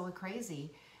carousel of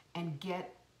crazy and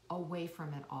get away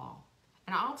from it all.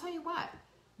 And I'll tell you what,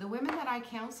 the women that I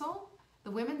counsel,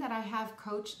 the women that I have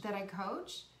coach,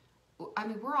 I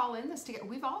mean, we're all in this together.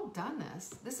 We've all done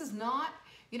this. This is not,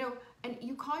 you know, and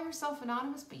you call yourself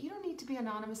anonymous, but you don't need to be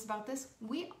anonymous about this.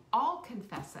 We all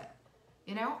confess it.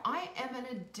 You know, I am an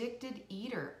addicted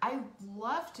eater. I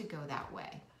love to go that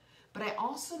way, but I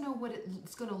also know what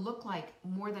it's going to look like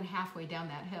more than halfway down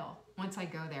that hill. Once I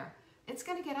go there, it's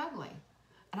going to get ugly,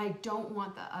 and I don't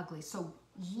want the ugly. So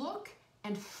look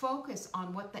and focus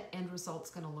on what the end result's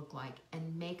going to look like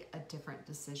and make a different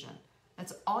decision.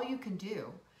 That's all you can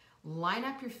do. Line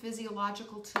up your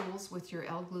physiological tools with your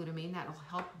L-glutamine. That'll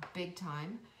help big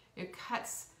time. It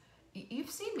cuts. You've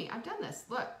seen me. I've done this.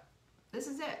 Look, this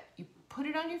is it. You put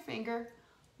it on your finger.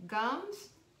 Gums,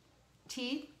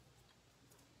 teeth,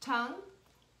 tongue,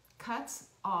 cuts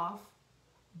off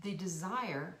the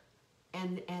desire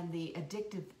and the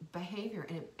addictive behavior,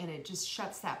 and it just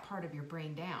shuts that part of your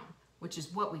brain down, which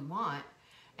is what we want.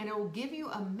 And it will give you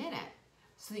a minute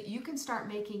so that you can start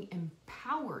making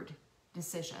empowered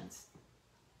decisions.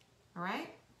 All right?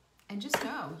 And just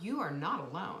know you are not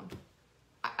alone.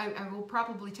 I will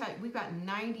probably tell you, we've got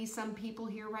 90 some people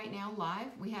here right now live.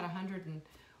 We had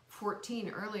 114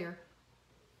 earlier.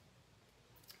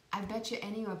 I bet you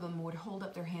any of them would hold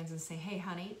up their hands and say, hey,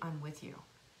 honey, I'm with you.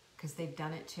 Because they've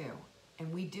done it too.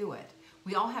 And we do it.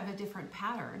 We all have a different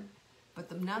pattern,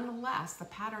 but nonetheless, the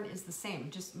pattern is the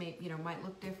same. Just might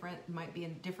look different, might be a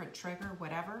different trigger,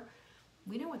 whatever.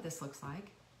 We know what this looks like,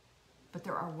 but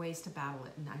there are ways to battle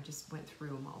it, and I just went through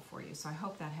them all for you. So I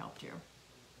hope that helped you.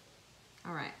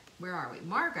 All right, where are we?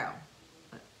 Margot.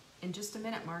 In just a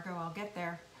minute, Margot, I'll get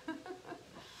there.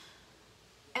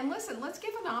 And listen, let's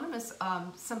give Anonymous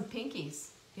some pinkies.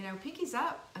 You know, pinkies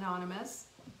up, Anonymous.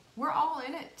 We're all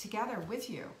in it together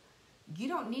with you. You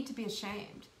don't need to be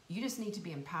ashamed. You just need to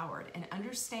be empowered and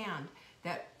understand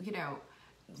that, you know,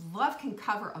 love can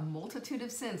cover a multitude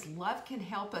of sins. Love can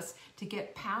help us to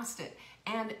get past it.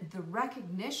 And the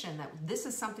recognition that this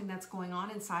is something that's going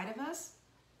on inside of us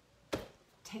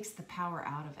takes the power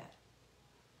out of it.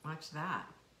 Watch that.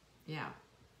 Yeah.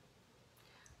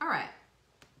 All right.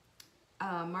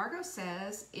 Margot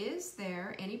says, is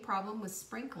there any problem with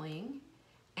sprinkling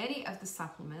any of the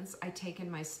supplements I take in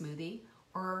my smoothie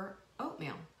or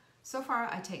oatmeal? So far,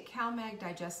 I take CalMag,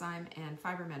 DigestZyme, and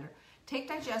Fiber Mender. Take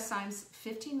DigestZymes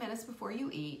 15 minutes before you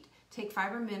eat. Take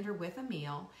Fiber Mender with a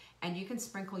meal, and you can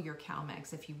sprinkle your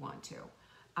CalMags if you want to.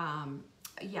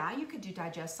 Yeah, you could do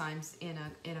DigestZymes in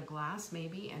a glass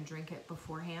maybe and drink it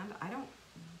beforehand. I don't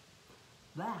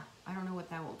know what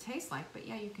that will taste like, but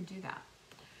yeah, you can do that.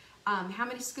 How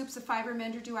many scoops of Fiber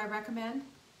Mender do I recommend?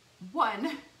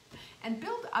 1. And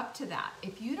build up to that.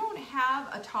 If you don't have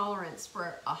a tolerance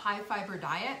for a high fiber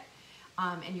diet,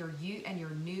 and you're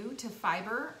new to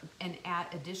fiber and add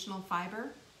additional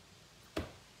fiber,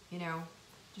 you know,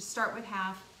 just start with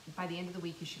half. By the end of the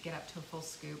week, you should get up to a full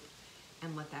scoop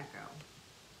and let that go.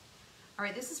 All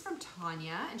right, this is from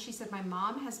Tanya, and she said, my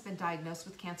mom has been diagnosed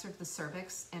with cancer of the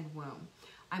cervix and womb.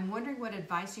 I'm wondering what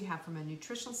advice you have from a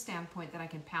nutritional standpoint that I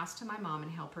can pass to my mom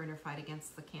and help her in her fight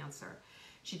against the cancer.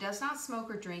 She does not smoke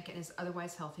or drink and is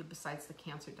otherwise healthy besides the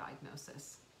cancer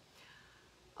diagnosis.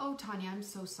 Oh, Tanya, I'm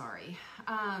so sorry.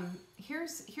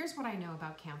 Here's what I know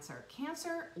about cancer.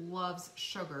 Cancer loves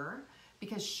sugar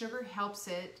because sugar helps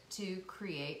it to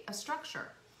create a structure.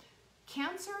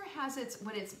 Cancer has its,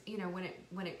 when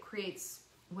it creates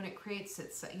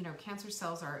its, cancer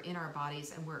cells are in our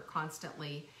bodies and we're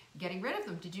constantly getting rid of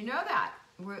them. Did you know that?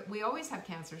 We always have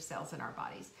cancer cells in our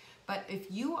bodies. But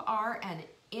if you are an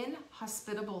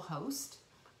inhospitable host,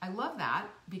 I love that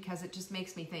because it just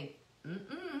makes me think,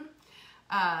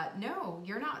 no,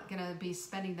 you're not going to be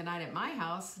spending the night at my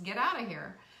house. Get out of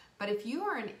here. But if you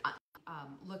are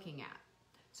looking at,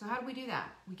 so how do we do that?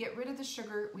 We get rid of the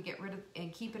sugar, we get rid of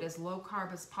and keep it as low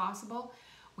carb as possible.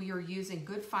 We are using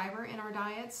good fiber in our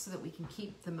diets so that we can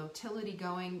keep the motility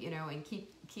going, and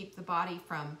keep the body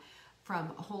from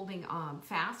holding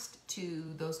fast to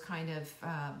those kind of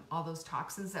all those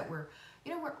toxins that we're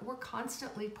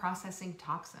constantly processing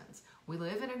toxins. We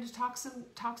live in a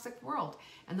toxic world,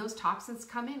 and those toxins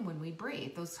come in when we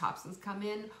breathe. Those toxins come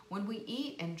in when we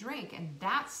eat and drink, and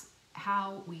that's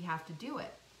how we have to do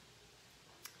it.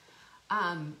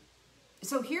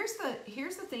 So here's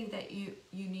the thing that you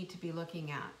need to be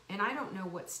looking at. And I don't know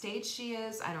what stage she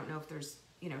is. I don't know if there's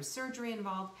surgery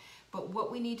involved. But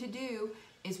what we need to do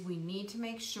is we need to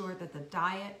make sure that the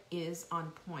diet is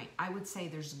on point. I would say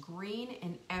there's green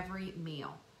in every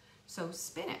meal. So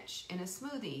spinach in a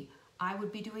smoothie. I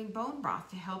would be doing bone broth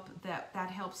to help,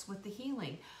 that helps with the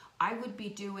healing. I would be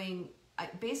doing,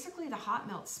 basically the hot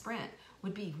melt sprint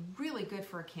would be really good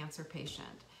for a cancer patient.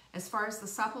 As far as the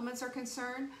supplements are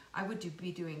concerned, I would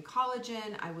be doing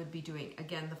collagen. I would be doing,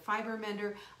 again, the fiber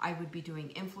mender. I would be doing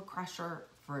InflaCrusher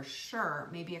for sure,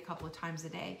 maybe a couple of times a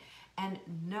day. And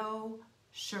no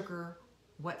sugar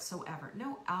whatsoever,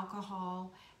 no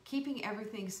alcohol, keeping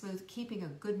everything smooth, keeping a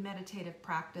good meditative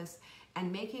practice, and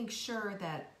making sure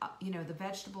that, the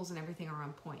vegetables and everything are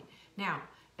on point. Now,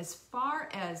 as far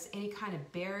as any kind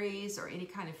of berries or any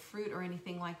kind of fruit or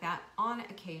anything like that, on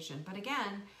occasion, but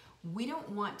again, we don't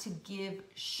want to give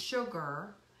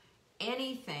sugar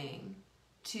anything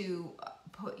to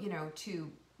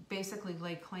to basically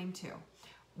lay claim to.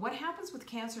 What happens with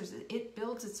cancer is it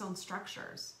builds its own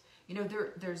structures.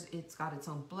 It's got its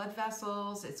own blood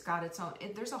vessels. It's got its own,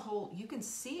 there's a whole, you can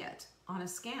see it on a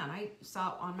scan. I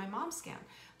saw it on my mom's scan.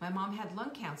 My mom had lung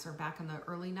cancer back in the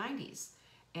early 90s.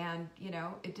 And,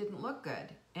 it didn't look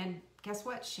good. And guess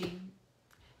what? She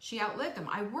outlived them.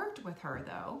 I worked with her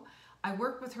though. I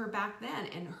worked with her back then,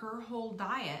 and her whole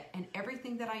diet and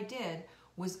everything that I did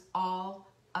was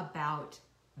all about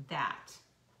that.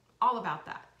 All about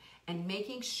that. And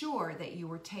making sure that you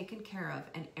were taken care of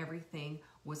and everything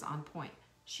was on point.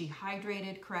 She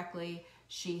hydrated correctly.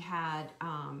 She had,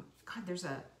 God, there's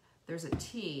a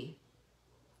tea.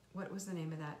 What was the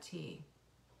name of that tea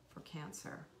for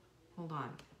cancer? Hold on.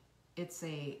 It's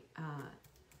a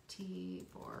tea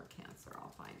for cancer.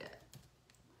 I'll find it.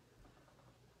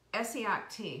 Yayyyy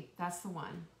tea. That's the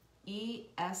one.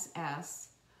 ESSIAC.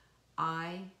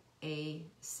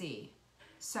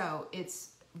 So it's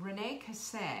Renee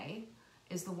Cassay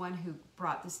is the one who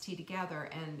brought this tea together,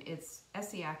 and it's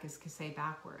Yayyyy is Cassay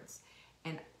backwards.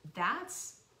 And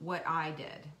that's what I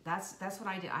did. That's what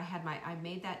I did. I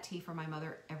made that tea for my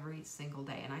mother every single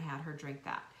day, and I had her drink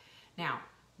that. Now,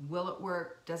 will it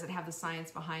work? Does it have the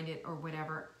science behind it or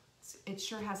whatever? It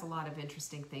sure has a lot of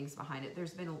interesting things behind it.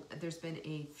 There's been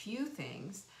a few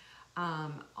things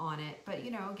on it, but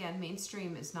again,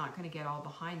 mainstream is not going to get all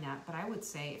behind that. But I would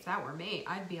say if that were me,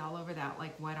 I'd be all over that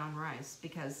like white on rice,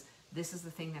 because this is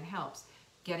the thing that helps.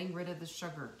 Getting rid of the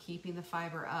sugar, keeping the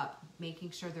fiber up,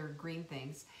 making sure there are green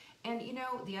things. And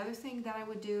the other thing that I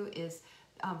would do is,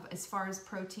 as far as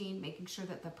protein, making sure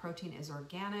that the protein is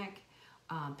organic,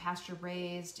 pasture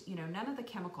raised, none of the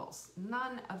chemicals,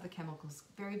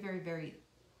 very, very, very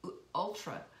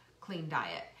ultra clean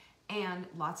diet, and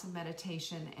lots of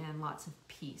meditation and lots of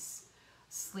peace,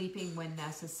 sleeping when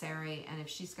necessary. And if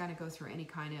she's going to go through any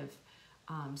kind of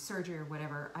surgery or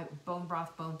whatever, bone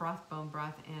broth, and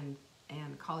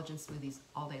collagen smoothies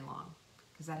all day long,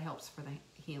 because that helps for the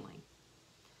healing.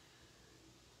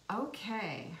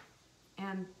 Okay.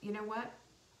 And you know what?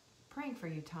 Praying for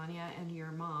you, Tanya, and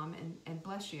your mom, and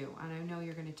bless you. And I know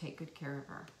you're going to take good care of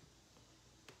her.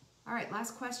 All right,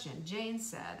 last question. Jane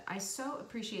said, I so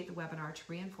appreciate the webinar to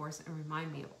reinforce and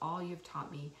remind me of all you've taught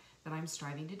me that I'm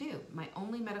striving to do. My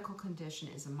only medical condition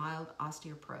is a mild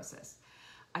osteoporosis.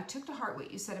 I took to heart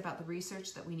what you said about the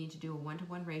research that we need to do a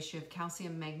 1-to-1 ratio of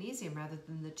calcium and magnesium rather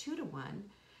than the 2-to-1,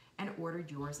 and ordered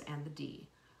yours and the D.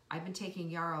 I've been taking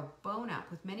Yarrow Bone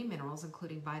Up with many minerals,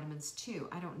 including vitamins too.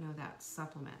 I don't know that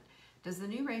supplement. Does the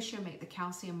new ratio make the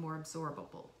calcium more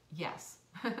absorbable? Yes.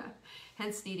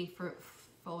 Hence needing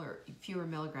fewer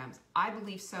milligrams. I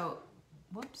believe so.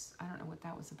 Whoops, I don't know what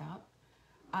that was about.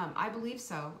 I believe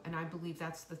so, and I believe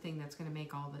that's the thing that's going to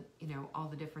make all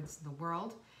the difference in the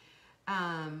world.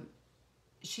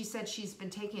 She said she's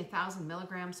been taking 1,000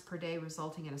 milligrams per day,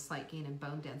 resulting in a slight gain in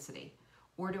bone density.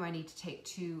 Or do I need to take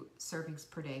 2 servings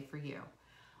per day for you?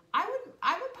 I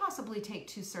would possibly take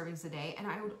 2 servings a day, and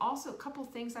I would also, a couple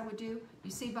things I would do.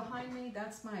 You see behind me,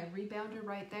 that's my rebounder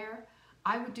right there.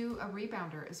 I would do a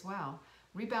rebounder as well.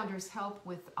 Rebounders help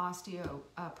with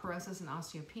osteoporosis and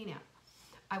osteopenia.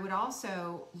 I would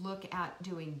also look at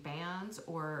doing bands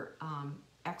or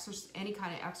any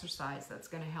kind of exercise that's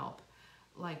going to help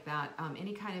like that.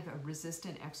 Any kind of a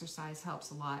resistant exercise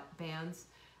helps a lot. Bands,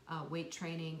 weight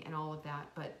training, and all of that.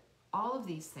 But all of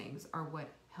these things are what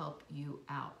help you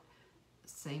out.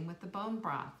 Same with the bone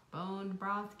broth. Bone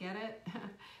broth, get it?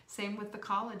 Same with the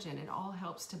collagen. It all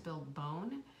helps to build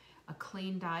bone, a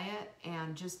clean diet,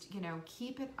 and just,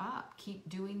 keep it up. Keep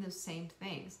doing those same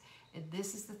things. And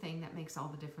this is the thing that makes all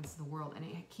the difference in the world. And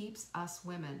it keeps us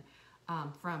women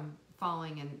from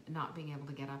falling and not being able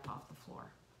to get up off the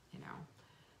floor.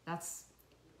 That's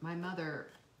my mother.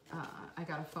 I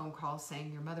got a phone call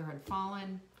saying your mother had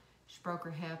fallen. She broke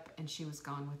her hip and she was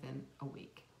gone within a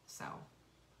week. So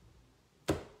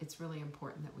it's really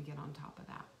important that we get on top of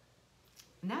that.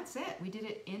 And that's it. We did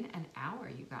it in an hour,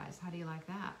 you guys. How do you like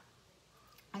that?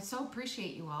 I so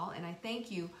appreciate you all, and I thank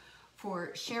you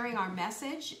for sharing our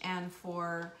message and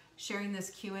for sharing this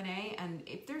Q&A. And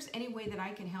if there's any way that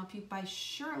I can help you,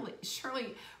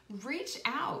 surely reach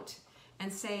out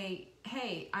and say,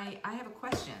 hey, I have a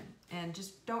question. And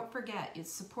just don't forget,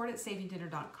 it's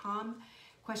support@savingdinner.com.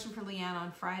 Question for Leanne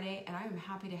on Friday, and I am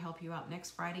happy to help you out. Next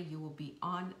Friday, you will be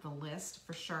on the list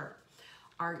for sure.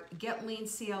 Our Get Lean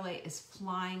CLA is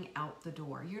flying out the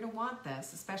door. You're going to want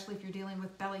this, especially if you're dealing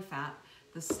with belly fat.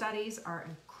 The studies are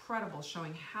incredible,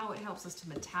 showing how it helps us to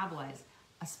metabolize,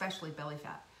 especially belly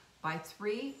fat. Buy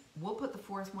 3, we'll put the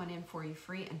 4th one in for you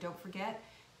free. And don't forget,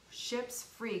 ships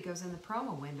free goes in the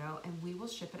promo window, and we will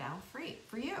ship it out free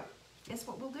for you. Guess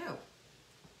what we'll do?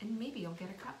 And maybe you'll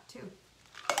get a cup too.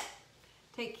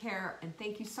 Take care, and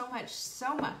thank you so much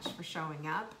for showing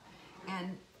up.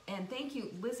 And thank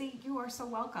you, Lizzie, you are so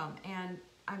welcome. And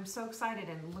I'm so excited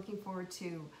and looking forward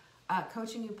to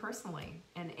coaching you personally,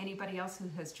 and anybody else who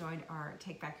has joined our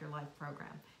Take Back Your Life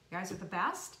program. You guys are the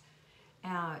best.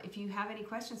 If you have any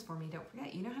questions for me, don't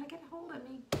forget, you know how to get a hold of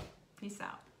me. Peace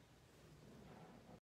out.